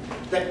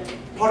that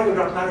particle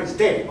dark matter is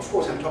dead, of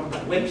course I'm talking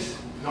about WIMPs,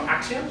 not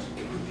axioms.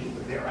 It could be,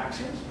 but they are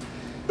axioms.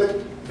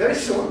 But very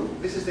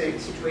soon, this is the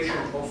situation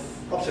of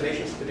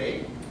observations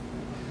today.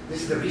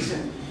 This is the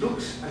recent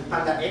Lux and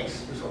Panda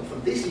X result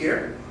from this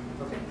year.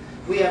 Okay.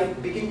 We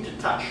have begun to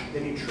touch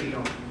the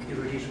neutrino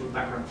irreducible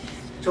background.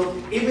 So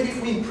even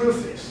if we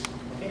improve this,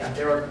 okay, and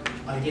there are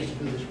ideas to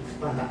do this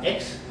with Panda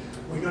X,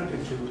 we're not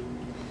going to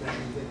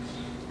measure this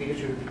because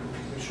you're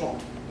completely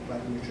strong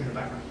about the neutrino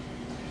background.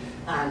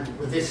 And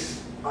with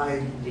this,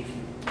 I leave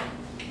you.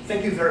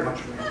 Thank you very much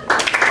for your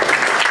attention.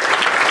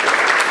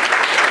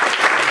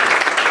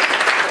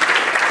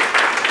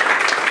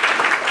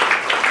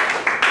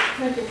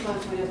 Thank you, Juan,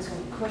 for your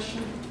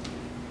question.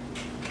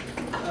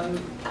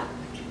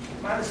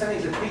 My understanding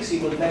is that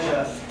BCM will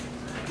measure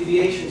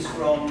deviations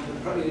from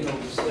the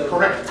so,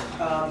 correct.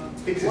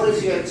 What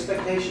is your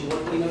expectation?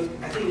 What,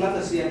 I think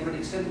Garcia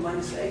predicts 10 to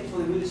 -8 for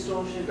the mood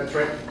distortion. That's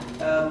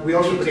right. We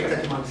also predict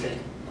 10 to -8.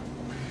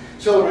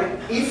 So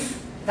if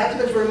that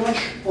depends very much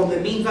on the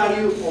mean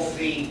value of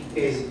the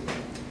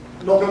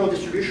log normal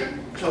distribution.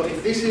 So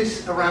if this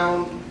is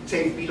around,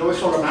 say, below a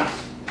solar mass,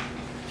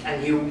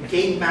 and you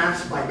gain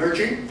mass by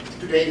merging,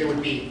 today there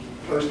would be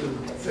close to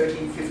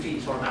 13,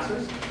 15 solar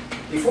masses.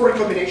 Before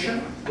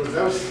recombination, where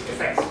those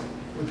effects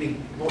would be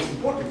most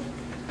important,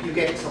 you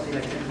get something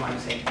like 10 to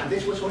 -8. And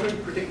this was already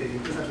predicted in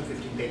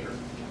 2015 paper.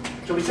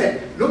 So we said,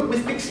 look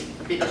with PIXI,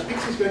 because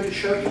PIXI is going to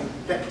show you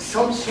that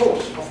some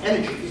source of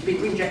energy is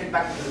being reinjected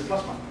back into the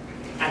plasma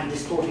and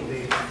distorting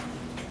the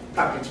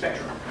Planck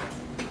spectrum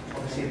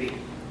of the CV.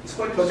 It's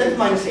quite so 10 to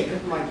 -8, 10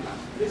 to -9.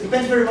 It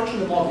depends very much on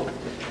the model.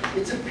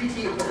 It's a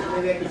pity, but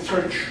maybe I could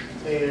search,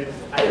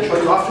 I can show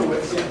you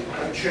afterwards, I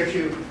can show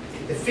you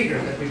the figure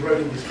that we wrote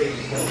in this paper.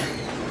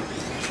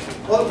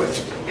 Other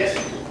questions? Yes?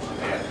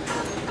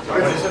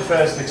 What is the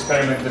first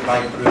experiment that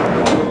might prove the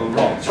model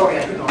wrong? Sorry,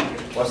 I could not.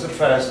 What's the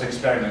first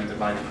experiment that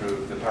might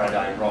prove the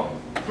paradigm wrong?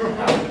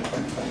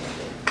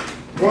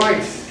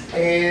 Right.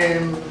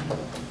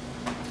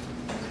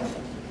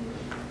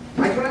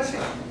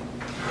 Microlensing,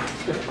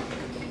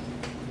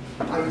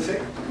 I would say.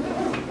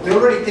 We're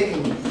already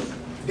taking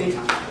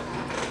data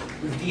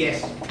with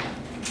DS.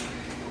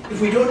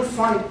 If we don't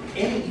find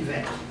any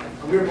event,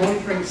 and we're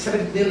monitoring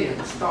 7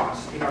 million stars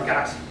in our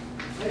galaxy,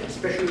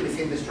 especially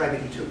within the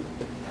BCM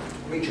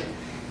region.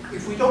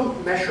 If we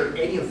don't measure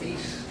any of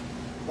these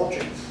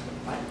objects,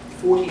 like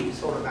 40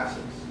 solar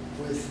masses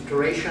with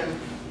duration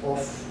of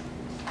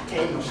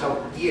 10 or so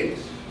years,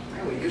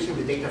 and we're using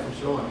the data from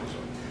Sloan and so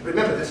on.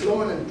 Remember, the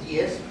Sloan and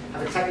DS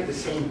have exactly the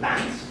same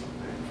bands,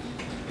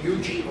 U,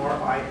 G, R,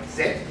 I, Z.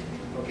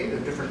 Okay,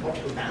 they're different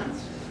optical bands,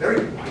 very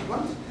wide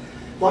ones,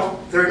 but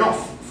they're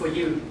enough for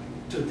you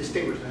to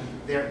distinguish them.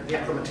 They're the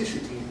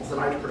achromaticity of the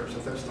light curves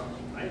of those stars.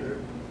 Right?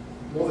 They're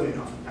more than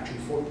enough, actually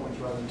 4 points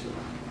rather than 2,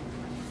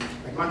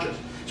 like matches.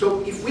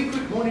 So if we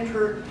could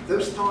monitor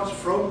those stars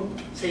from,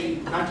 say,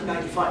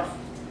 1995,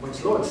 when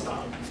Sloan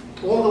started,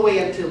 all the way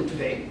until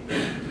today,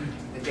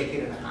 a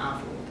decade and a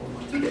half or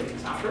almost 2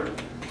 decades after,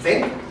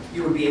 then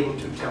you would be able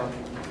to tell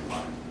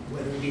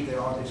whether indeed there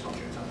are these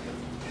objects out there.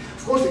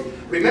 Of course,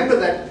 remember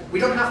that we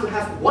don't have to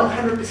have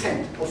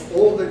 100% of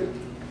all the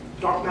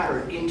dark matter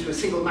into a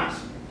single mass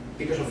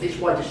because of this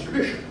wide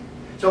distribution.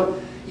 So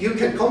you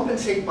can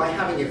compensate by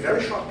having a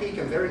very sharp peak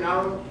and very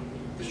narrow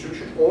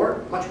distribution,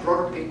 or much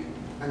broader peak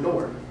and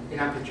lower in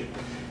amplitude.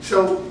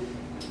 So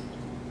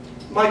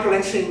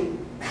microlensing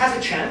has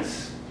a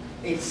chance.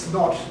 It's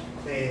not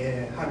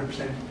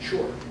 100%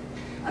 sure.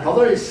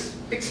 Another is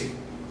PIXI,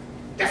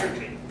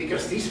 definitely,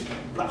 because these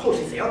black holes,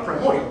 if they are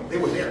primordial, they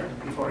were there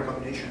before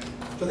recombination.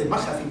 So they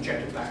must have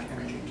injected back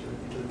energy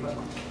into the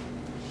plasma.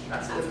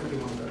 That's definitely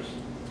one of those.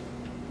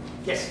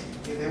 Yes?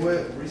 Yeah, there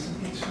were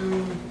recently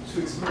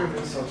two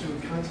experiments, or 2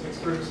 kinds of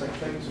experiments, like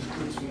trying to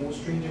put more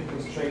stringent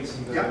constraints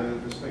in the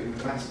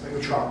mass spectrum.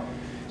 Which are?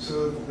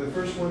 So the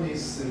first one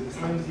is the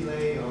time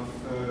delay of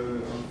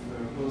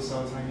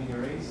pulsar timing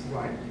arrays.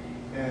 Right.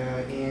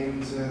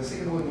 And the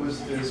second one was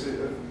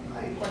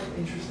quite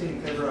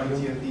interesting, clever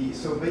idea.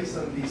 So based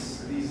on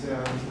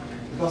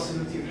the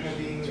possibility of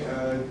having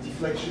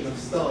deflection of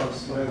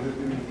stars, where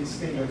this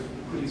thing that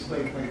could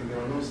explain the fact that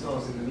there are no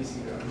stars in the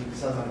missing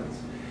satellites.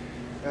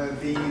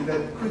 This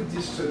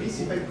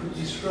effect could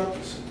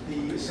disrupt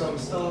some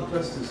star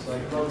clusters,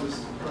 like Rhombus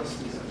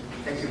clusters.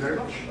 Thank you very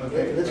much.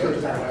 Okay, let's go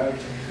to that one.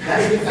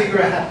 That's the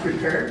figure I had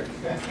prepared.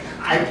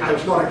 I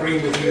was not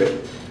agreeing with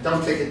you.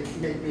 Don't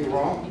make me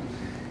wrong.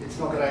 It's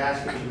not that I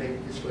asked you to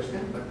make this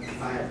question, but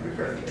I have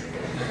prepared.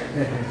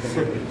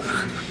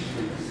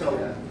 So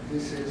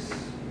this is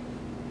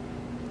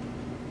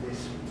this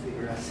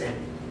figure I said.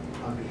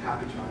 I'll be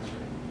happy to answer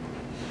it.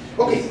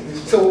 Okay,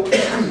 so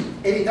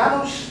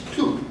Eridano's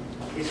 2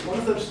 is one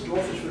of those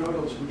dwarfish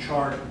spheroidals which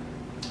are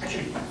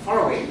actually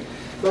far away,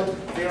 but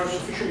they are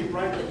sufficiently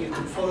bright that you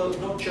can follow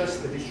not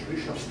just the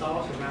distribution of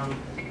stars around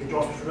the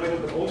dwarfish spheroidal,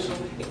 but also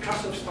a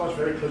cluster of stars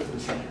very close to the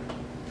center.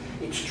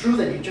 It's true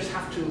that you just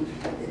have to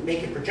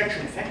make a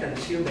projection effect and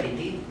assume that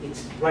indeed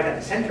it's right at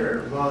the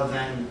center rather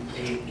than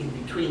in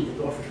between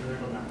the dwarfish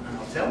spheroidal and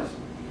ourselves.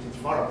 It's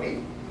far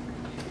away.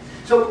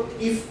 So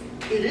if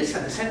it is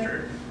at the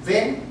center,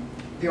 then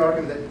the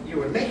argument that you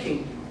were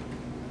making,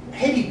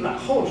 heavy black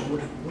holes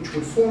which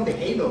would form the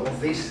halo of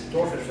this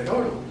dwarfish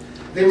spheroidal,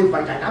 they would,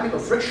 by dynamical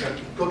friction,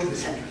 go to the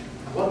center.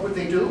 And what would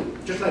they do?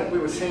 Just like we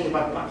were saying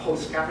about black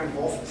holes scattering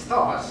off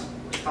stars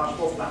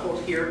off black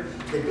holes here,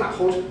 the black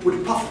holes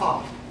would puff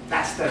up.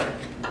 That's the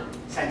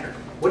center.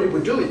 What it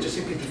would do is just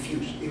simply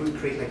diffuse. It would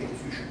create like a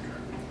diffusion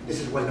curve.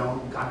 This is well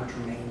known,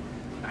 Garcia,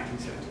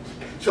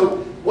 1970s. So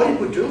what it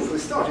would do for the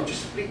stars, it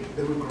just simply,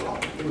 they would grow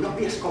up. It would not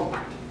be as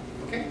compact.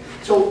 Okay?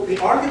 So the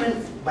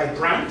argument by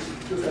Brandt,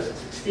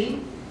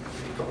 2016,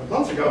 a couple of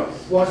months ago,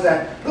 was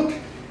that, look,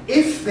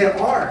 if there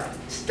are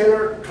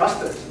stellar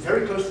clusters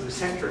very close to the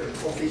center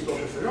of these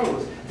dwarfish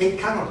spheroidals, they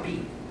cannot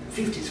be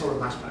 50 solar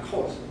mass black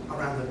holes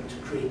around them to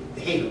create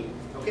the halo.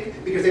 Okay?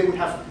 Because they would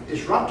have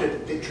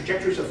disrupted the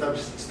trajectories of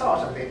those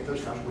stars, and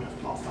those stars would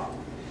have puffed up.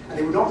 And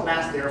they would not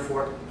last there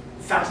for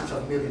thousands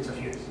of millions of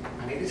years.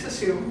 And it is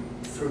assumed,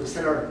 through the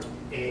stellar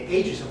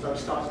ages of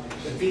those stars,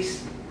 that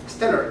these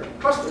stellar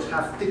clusters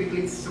have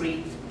typically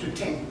 3 to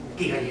 10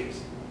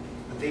 giga-years.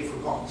 But they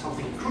forgot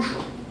something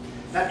crucial.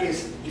 That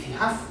is, if you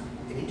have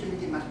an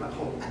intermediate mass black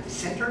hole at the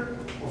center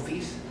of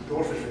these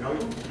dwarfish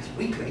spheroidal, as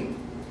we claim,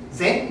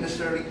 then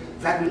necessarily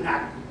that will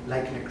act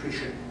like an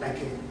accretion, like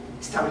a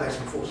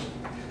stabilizing force.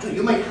 So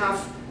you might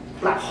have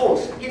black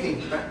holes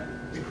giving the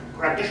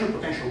gravitational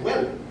potential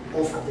well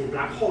of the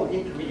black hole,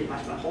 intermediate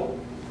mass black hole,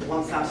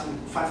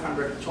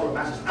 1,500 solar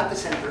masses at the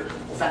center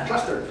of that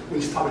cluster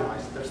will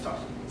stabilize those stars.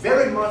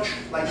 Very much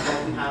like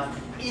what we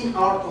have in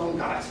our own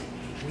galaxy.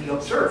 We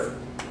observe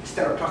a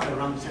stellar cluster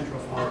around the center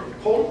of our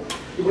hole.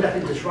 It would have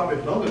been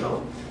disrupted long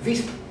ago.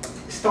 These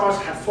stars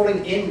have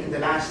fallen in the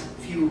last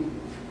few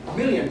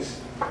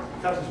millions,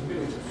 thousands of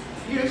millions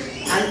of years,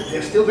 and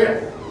they're still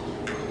there,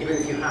 even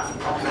if you have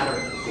dark matter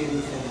in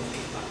the form of.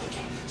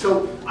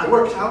 So I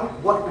worked out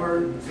what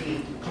were the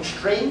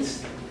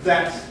constraints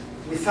that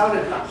without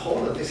a black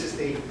hole, and this is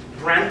the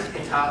Brandt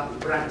et al.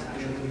 Brandt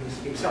actually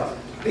himself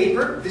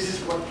paper, this is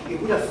what it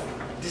would have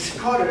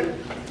discarded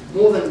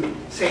more than,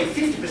 say,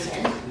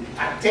 50%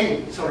 at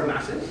 10 solar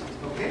masses,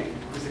 okay,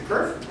 is the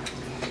curve.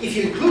 If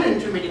you include an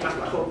intermediate mass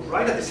black hole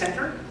right at the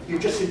center, you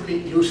just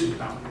simply loosen the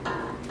bound,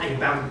 and your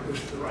bound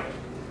moves to the right.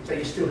 So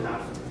you still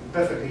have a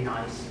perfectly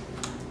nice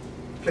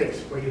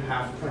place where you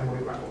have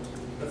primordial black holes.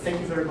 But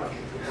thank you very much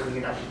for putting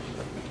it up.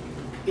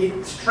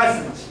 It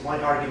strengthens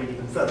my argument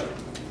even further.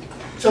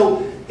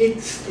 So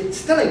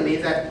it's telling me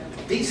that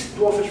these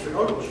dwarfish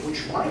spheroidals,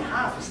 which might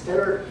have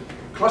stellar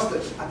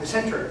clusters at the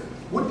center,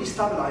 would be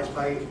stabilized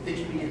by the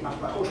intermediate mass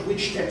black holes,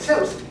 which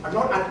themselves are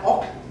not ad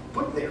hoc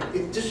put there.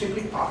 It's just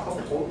simply part of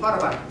the whole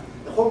paradigm.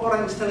 The whole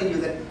paradigm is telling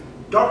you that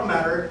dark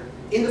matter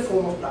in the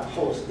form of black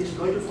holes is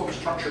going to form a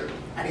structure,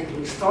 and it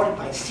will start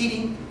by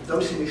seeding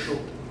those initial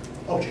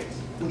objects,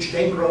 which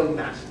then grow in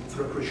mass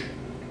through accretion.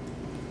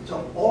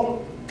 So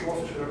all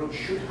dwarfish spheroidals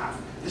should have.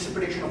 This is a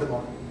prediction of the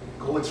model.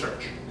 Go and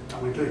search,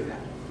 and we're doing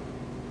that.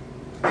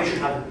 They should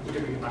have an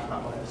intermediate mass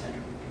black hole at the center.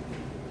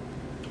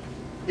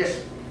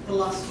 Yes? The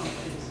last one,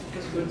 please.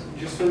 But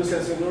just for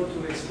instance, in order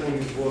to explain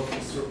this work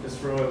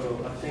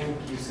spheroidal, I think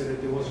you said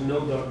that there was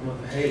no dark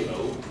matter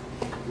halo,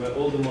 where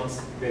all the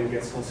mass then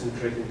gets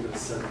concentrated into the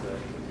center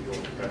of your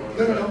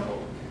primordial black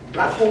hole.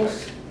 Black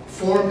holes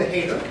form the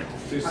halo,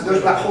 and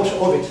those black holes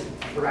orbit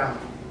around.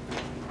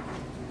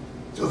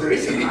 So there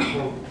is a black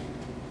hole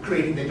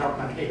creating the dark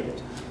matter halo.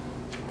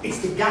 It's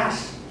the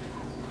gas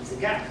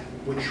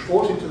which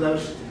falls into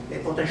those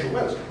potential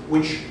wells,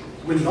 which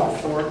will not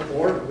form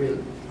or will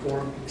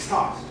form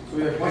stars. So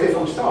we have when they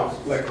form stars,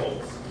 black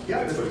holes.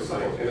 Yeah, that's what you're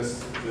saying. And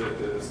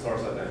the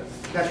stars are there.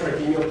 That's right.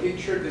 In your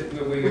picture, that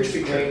the way you Which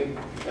explain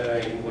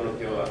in one of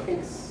your, I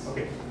think,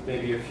 okay,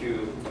 maybe a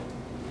few.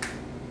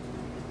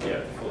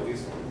 Yeah, for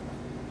this one,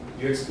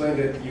 you explained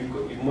that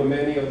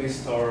many of these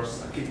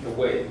stars are kicked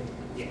away.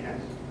 yeah,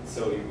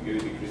 So you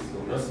decrease the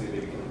luminosity, they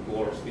become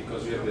dwarfs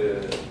because you have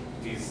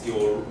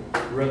your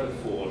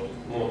Rutherford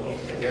model.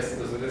 Yes,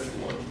 that's the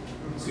one.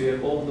 So you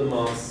have all the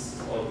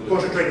mass of the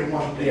concentrated in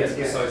one place. yes,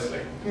 precisely.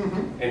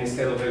 Mm-hmm. And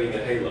instead of having a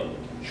halo.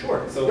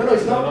 Sure. So no,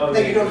 it's not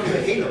that you don't have a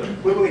the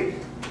halo. Wait.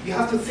 You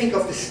have to think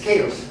of the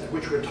scales at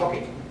which we're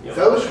talking. Yeah.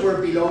 Those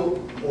were below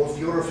of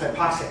your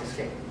parsec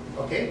scale.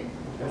 Okay?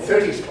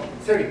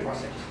 30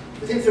 parsecs.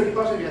 Within 30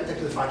 parsecs, you have 10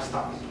 to the 5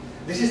 stars.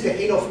 This is the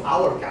halo of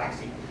our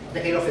galaxy, the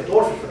halo of the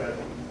dwarfish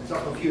spheroidal. It's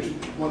not confused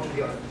one to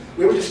the other.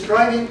 We were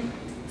describing,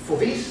 for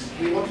this,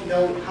 we want to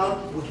know how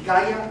would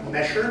Gaia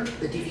measure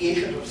the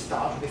deviation of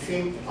stars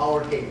within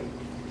our halo.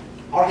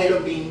 Our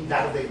halo being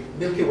that of the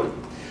Milky Way.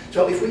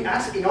 So if we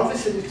ask in our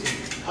vicinity,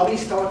 how many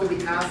stars do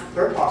we have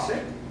per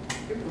parsec?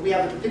 We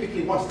have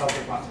typically 1 star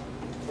per parsec.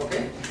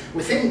 Okay?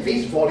 Within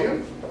this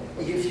volume,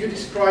 if you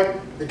describe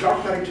the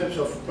dark matter in terms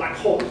of black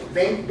holes,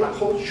 then black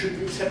holes should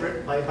be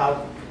separate by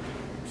about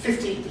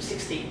 50 to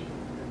 60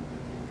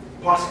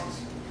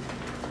 parsecs,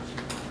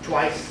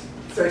 twice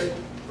 30,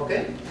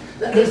 okay?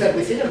 That means that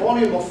within a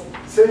volume of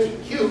 30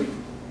 cubed,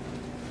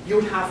 you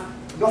would have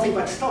nothing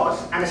but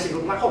stars and a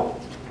single black hole,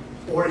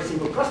 or a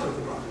single cluster of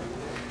the black hole.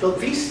 So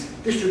this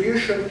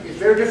distribution is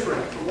very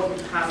different from what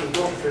you have in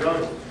dwarf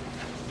spheroidal.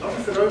 Dwarf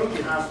spheroidal,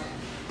 you have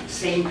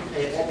same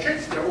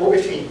objects, they're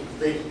orbiting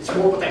the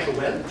small potential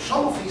well.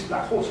 Some of these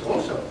black holes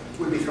also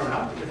will be thrown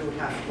out because they would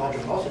have larger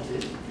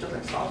velocities, just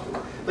like stars do.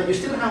 But you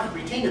still have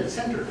retained at the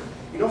center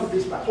enough of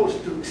these black holes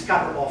to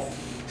scatter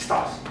off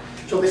stars.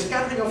 So the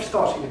scattering of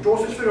stars in the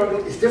dwarf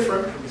spheroidal is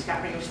different from the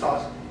scattering of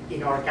stars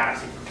in our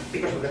galaxy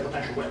because of the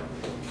potential well.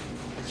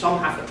 Some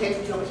have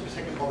 10 kilometers per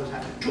second, others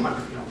have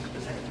 200 kilometers per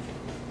second.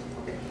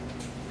 Okay.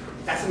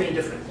 That's the main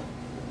difference.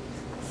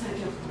 Thank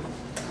you.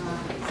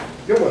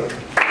 You're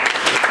welcome.